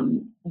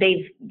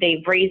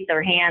they've raised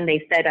their hand,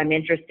 they said I'm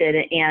interested,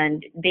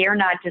 and they're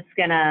not just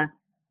gonna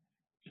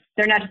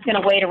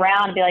wait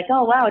around and be like,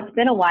 oh wow, it's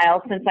been a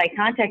while since I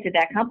contacted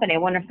that company. I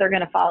wonder if they're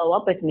gonna follow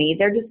up with me.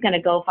 They're just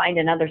gonna go find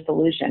another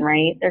solution,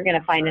 right? They're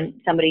gonna find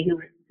somebody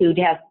who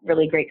has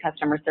really great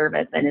customer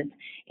service and is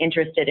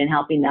interested in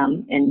helping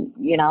them, and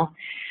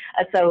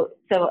so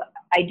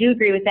I do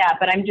agree with that.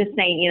 But I'm just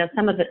saying,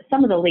 some of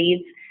the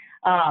leads.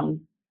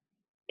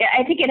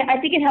 I think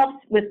it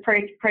helps with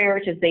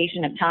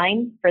prioritization of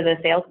time for the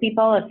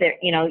salespeople. If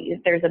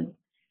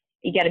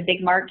you got a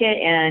big market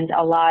and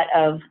a lot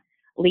of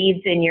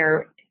leads in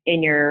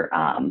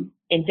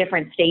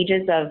different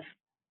stages of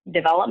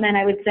development,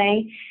 I would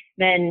say,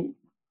 then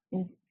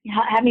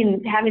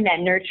having that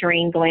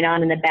nurturing going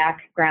on in the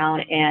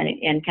background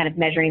and kind of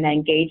measuring that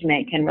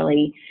engagement can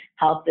really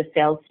help the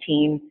sales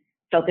team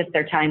focus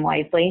their time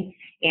wisely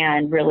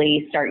and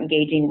really start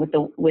engaging with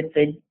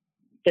the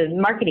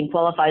marketing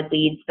qualified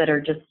leads that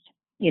are just,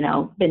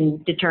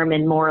 been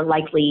determined more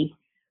likely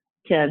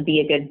to be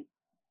a good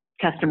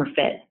customer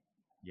fit.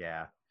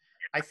 Yeah,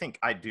 I think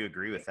I do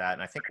agree with that.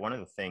 And I think one of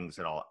the things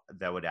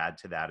that would add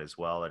to that as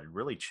well, that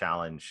really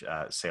challenge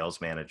sales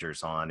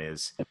managers on,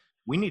 is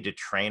we need to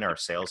train our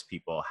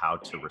salespeople how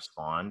to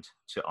respond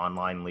to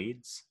online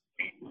leads.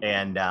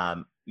 And,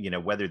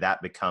 whether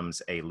that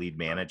becomes a lead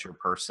manager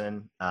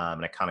person,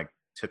 and I kind of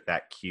took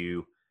that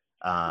cue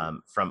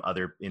from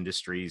other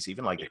industries,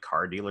 even like a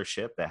car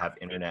dealership that have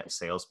internet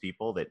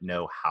salespeople that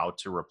know how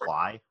to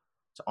reply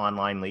to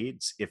online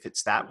leads. If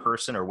it's that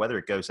person, or whether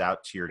it goes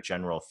out to your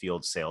general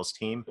field sales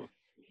team,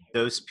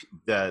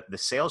 the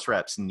sales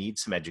reps need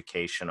some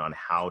education on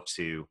how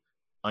to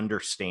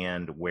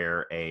understand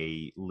where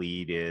a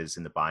lead is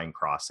in the buying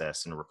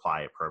process and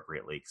reply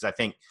appropriately. Because I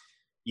think,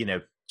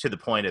 to the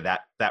point of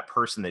that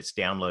person that's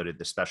downloaded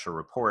the special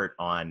report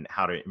on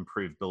how to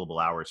improve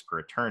billable hours per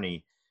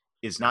attorney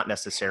is not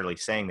necessarily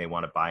saying they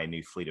want to buy a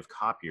new fleet of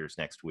copiers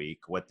next week.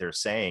 What they're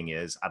saying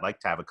is, I'd like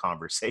to have a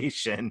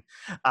conversation.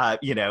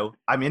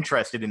 I'm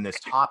interested in this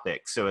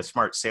topic. So a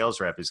smart sales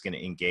rep is going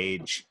to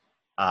engage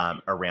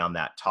around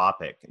that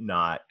topic,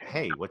 not,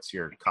 hey, what's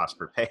your cost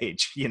per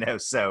page?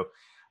 So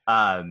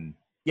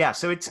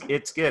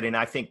it's good. And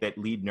I think that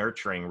lead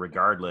nurturing,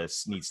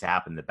 regardless, needs to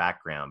happen in the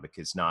background,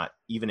 because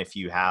even if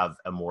you have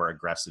a more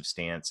aggressive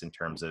stance in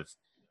terms of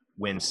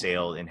when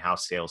sale and how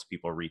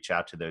salespeople reach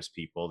out to those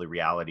people, the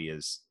reality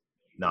is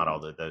not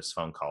all of those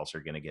phone calls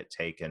are going to get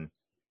taken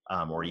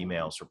or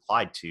emails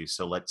replied to.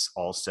 So let's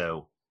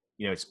also,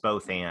 it's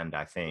both and,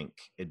 I think,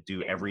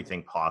 do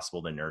everything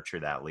possible to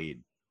nurture that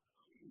lead.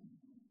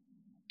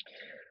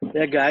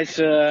 Yeah, guys,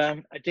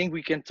 I think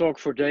we can talk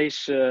for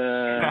days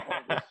on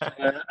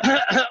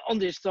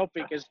this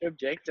topic and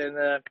subject.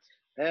 And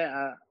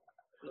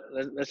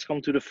let's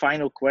come to the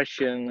final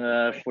question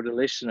for the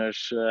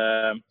listeners.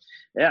 I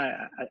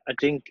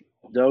think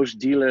those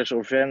dealers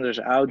or vendors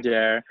out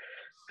there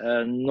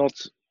not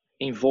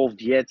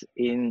involved yet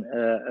in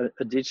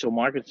a digital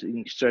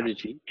marketing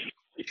strategy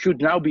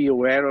should now be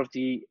aware of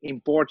the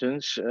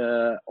importance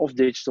of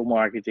digital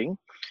marketing.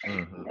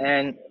 Mm-hmm.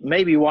 And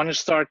maybe want to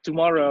start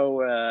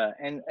tomorrow.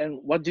 And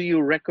what do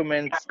you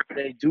recommend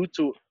they do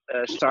to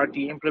start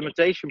the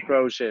implementation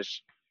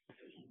process?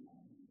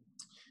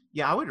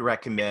 Yeah, I would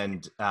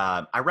recommend.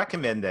 I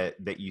recommend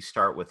that you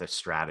start with a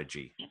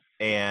strategy.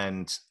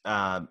 And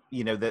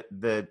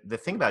the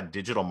thing about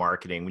digital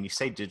marketing, when you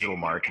say digital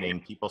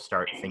marketing, people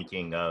start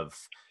thinking of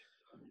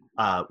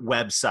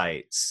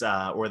websites,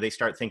 or they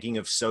start thinking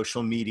of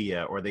social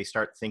media, or they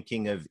start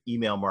thinking of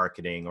email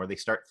marketing, or they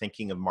start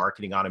thinking of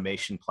marketing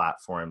automation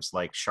platforms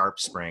like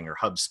SharpSpring or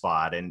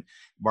HubSpot and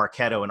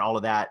Marketo and all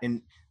of that.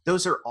 And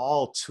those are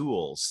all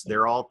tools.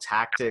 They're all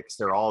tactics.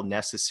 They're all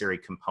necessary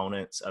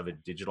components of a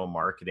digital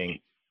marketing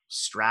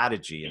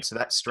strategy. And so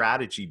that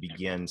strategy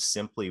begins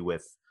simply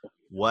with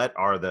what's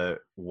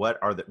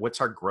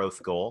our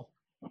growth goal?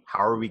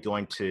 How are we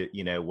going to,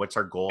 what's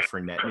our goal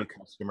for net new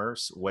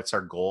customers? What's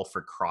our goal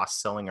for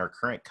cross-selling our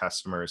current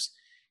customers?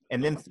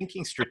 And then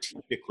thinking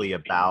strategically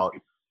about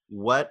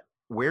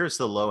where's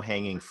the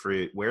low-hanging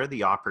fruit? Where are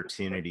the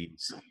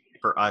opportunities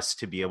for us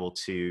to be able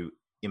to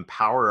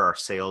empower our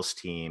sales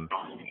team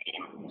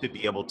to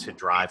be able to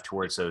drive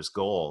towards those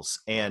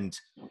goals? And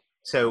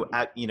so,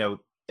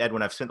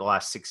 Edwin, I've spent the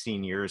last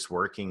 16 years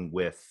working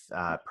with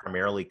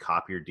primarily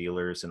copier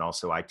dealers and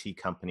also IT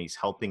companies,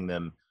 helping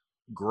them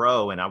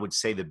grow. And I would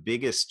say the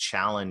biggest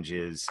challenge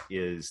is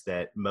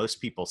that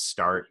most people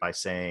start by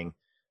saying,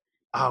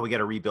 oh, we got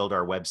to rebuild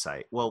our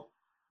website. Well,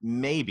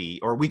 maybe,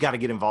 or we got to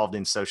get involved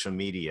in social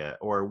media,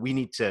 or we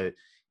need to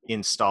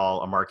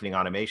install a marketing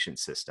automation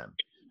system.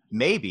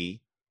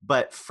 Maybe,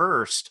 but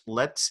first,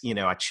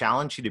 I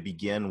challenge you to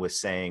begin with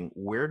saying,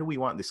 where do we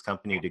want this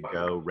company to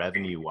go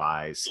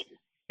revenue-wise?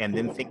 And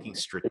then thinking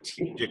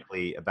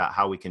strategically about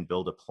how we can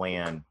build a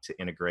plan to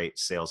integrate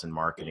sales and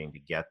marketing to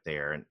get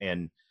there.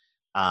 And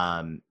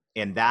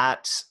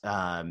that,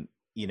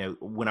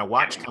 when I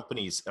watch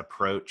companies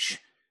approach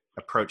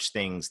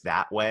things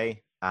that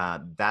way,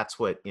 that's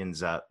what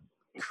ends up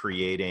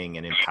creating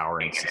and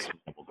empowering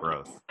sustainable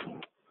growth.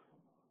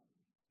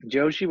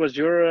 Josie, what's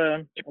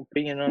your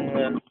opinion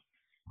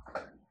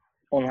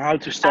on how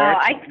to start?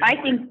 I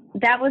think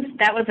that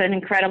was an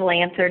incredible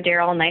answer,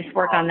 Daryl. Nice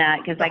work on that,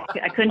 because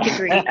I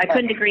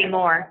couldn't agree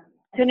more.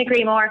 The only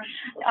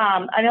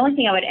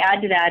thing I would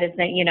add to that is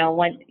that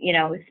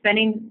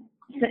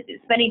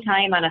spending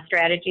time on a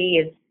strategy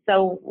is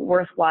so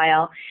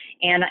worthwhile,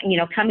 and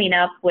coming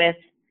up with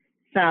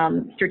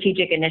some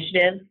strategic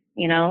initiatives,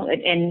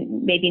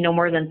 and maybe no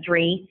more than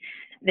 3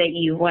 that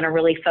you want to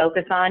really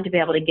focus on to be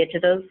able to get to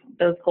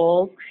those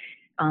goals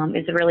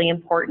is really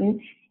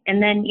important.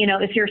 And then,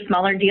 if you're a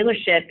smaller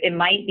dealership, it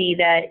might be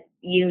that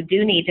you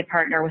do need to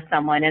partner with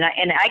someone. And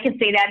I can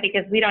say that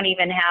because we don't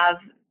even have,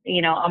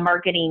 a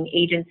marketing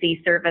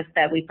agency service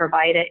that we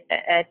provide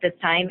at this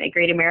time at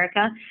Great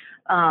America.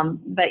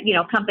 But,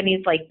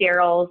 companies like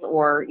Daryl's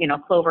or,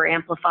 Clover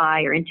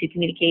Amplify or Into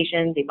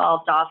Communications,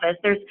 Evolved Office,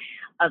 there's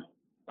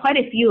quite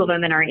a few of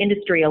them in our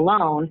industry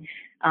alone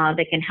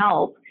that can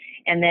help.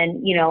 And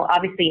then,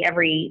 obviously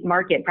every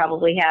market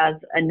probably has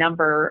a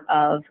number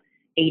of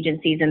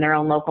agencies in their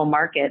own local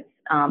markets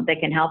that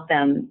can help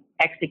them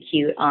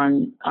execute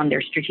on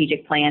their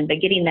strategic plan.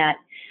 But getting that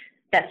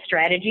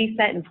strategy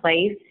set in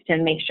place to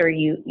make sure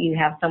you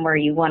have somewhere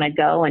you want to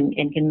go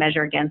and can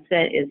measure against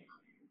it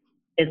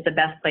is the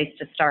best place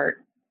to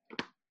start.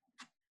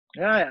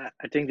 Yeah,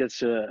 I think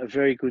that's a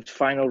very good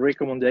final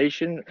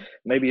recommendation,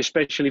 maybe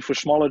especially for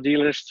smaller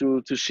dealers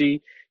to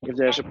see if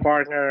there's a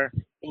partner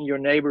in your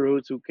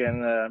neighborhood who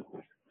can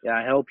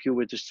help you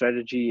with the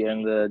strategy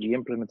and the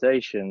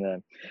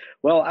implementation.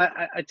 Well,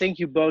 I thank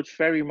you both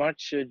very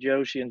much,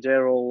 Josie and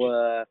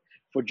Daryl,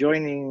 for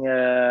joining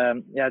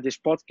this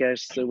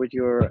podcast with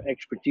your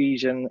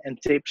expertise and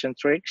tips and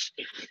tricks.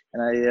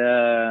 And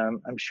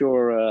I'm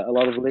sure a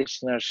lot of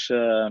listeners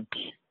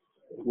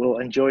will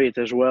enjoy it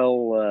as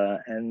well.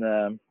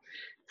 And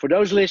for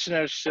those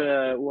listeners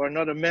who are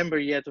not a member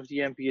yet of the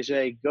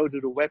MPSA, go to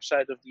the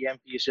website of the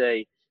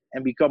MPSA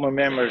and become a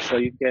member so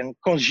you can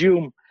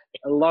consume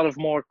a lot of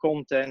more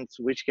content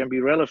which can be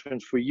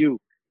relevant for you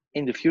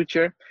in the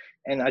future.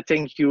 And I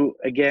thank you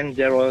again,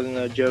 Daryl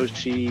and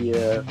Josie,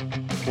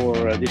 for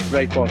this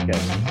great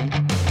podcast.